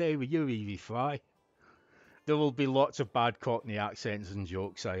jolly old day with you, Evie Fry. There will be lots of bad Cockney accents and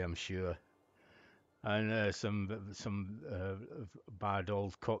jokes, I am sure. And some bad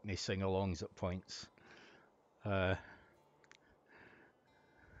old Cockney sing-alongs at points. Because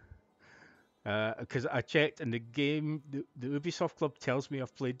I checked and the game, the Ubisoft Club tells me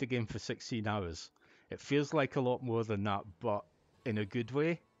I've played the game for 16 hours. It feels like a lot more than that, but in a good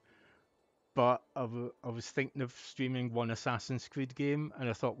way. But I was thinking of streaming one Assassin's Creed game, and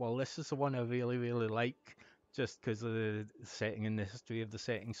I thought, well, this is the one I really, really like, just because of the setting and the history of the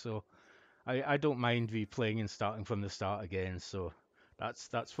setting. So I don't mind replaying and starting from the start again. So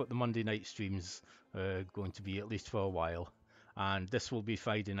that's what the Monday night streams going to be, at least for a while. And this will be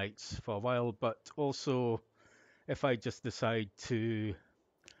Friday nights for a while. But also, if I just decide to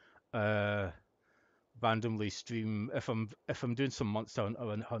uh, randomly stream, if I'm doing some monster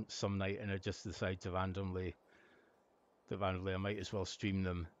hunt some night, and I just decide to randomly I might as well stream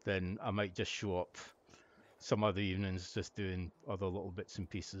them, then I might just show up some other evenings just doing other little bits and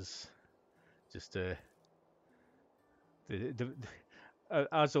pieces. Just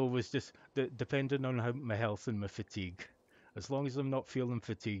as always, just depending on my health and my fatigue. As long as I'm not feeling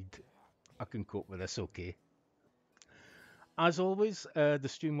fatigued, I can cope with this okay. As always, the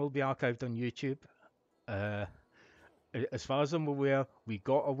stream will be archived on YouTube. Uh, as far as I'm aware, we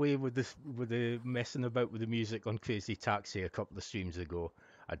got away with this with the messing about with the music on Crazy Taxi a couple of streams ago.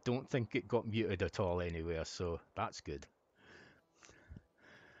 I don't think it got muted at all anywhere, so that's good.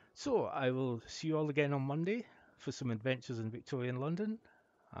 So I will see you all again on Monday for some adventures in Victorian London,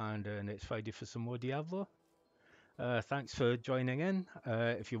 and next Friday for some more Diablo. Thanks for joining in.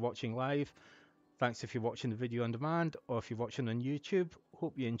 If you're watching live, thanks if you're watching the video on demand, or if you're watching on YouTube.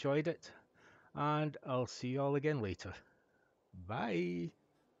 Hope you enjoyed it, and I'll see you all again later. Bye.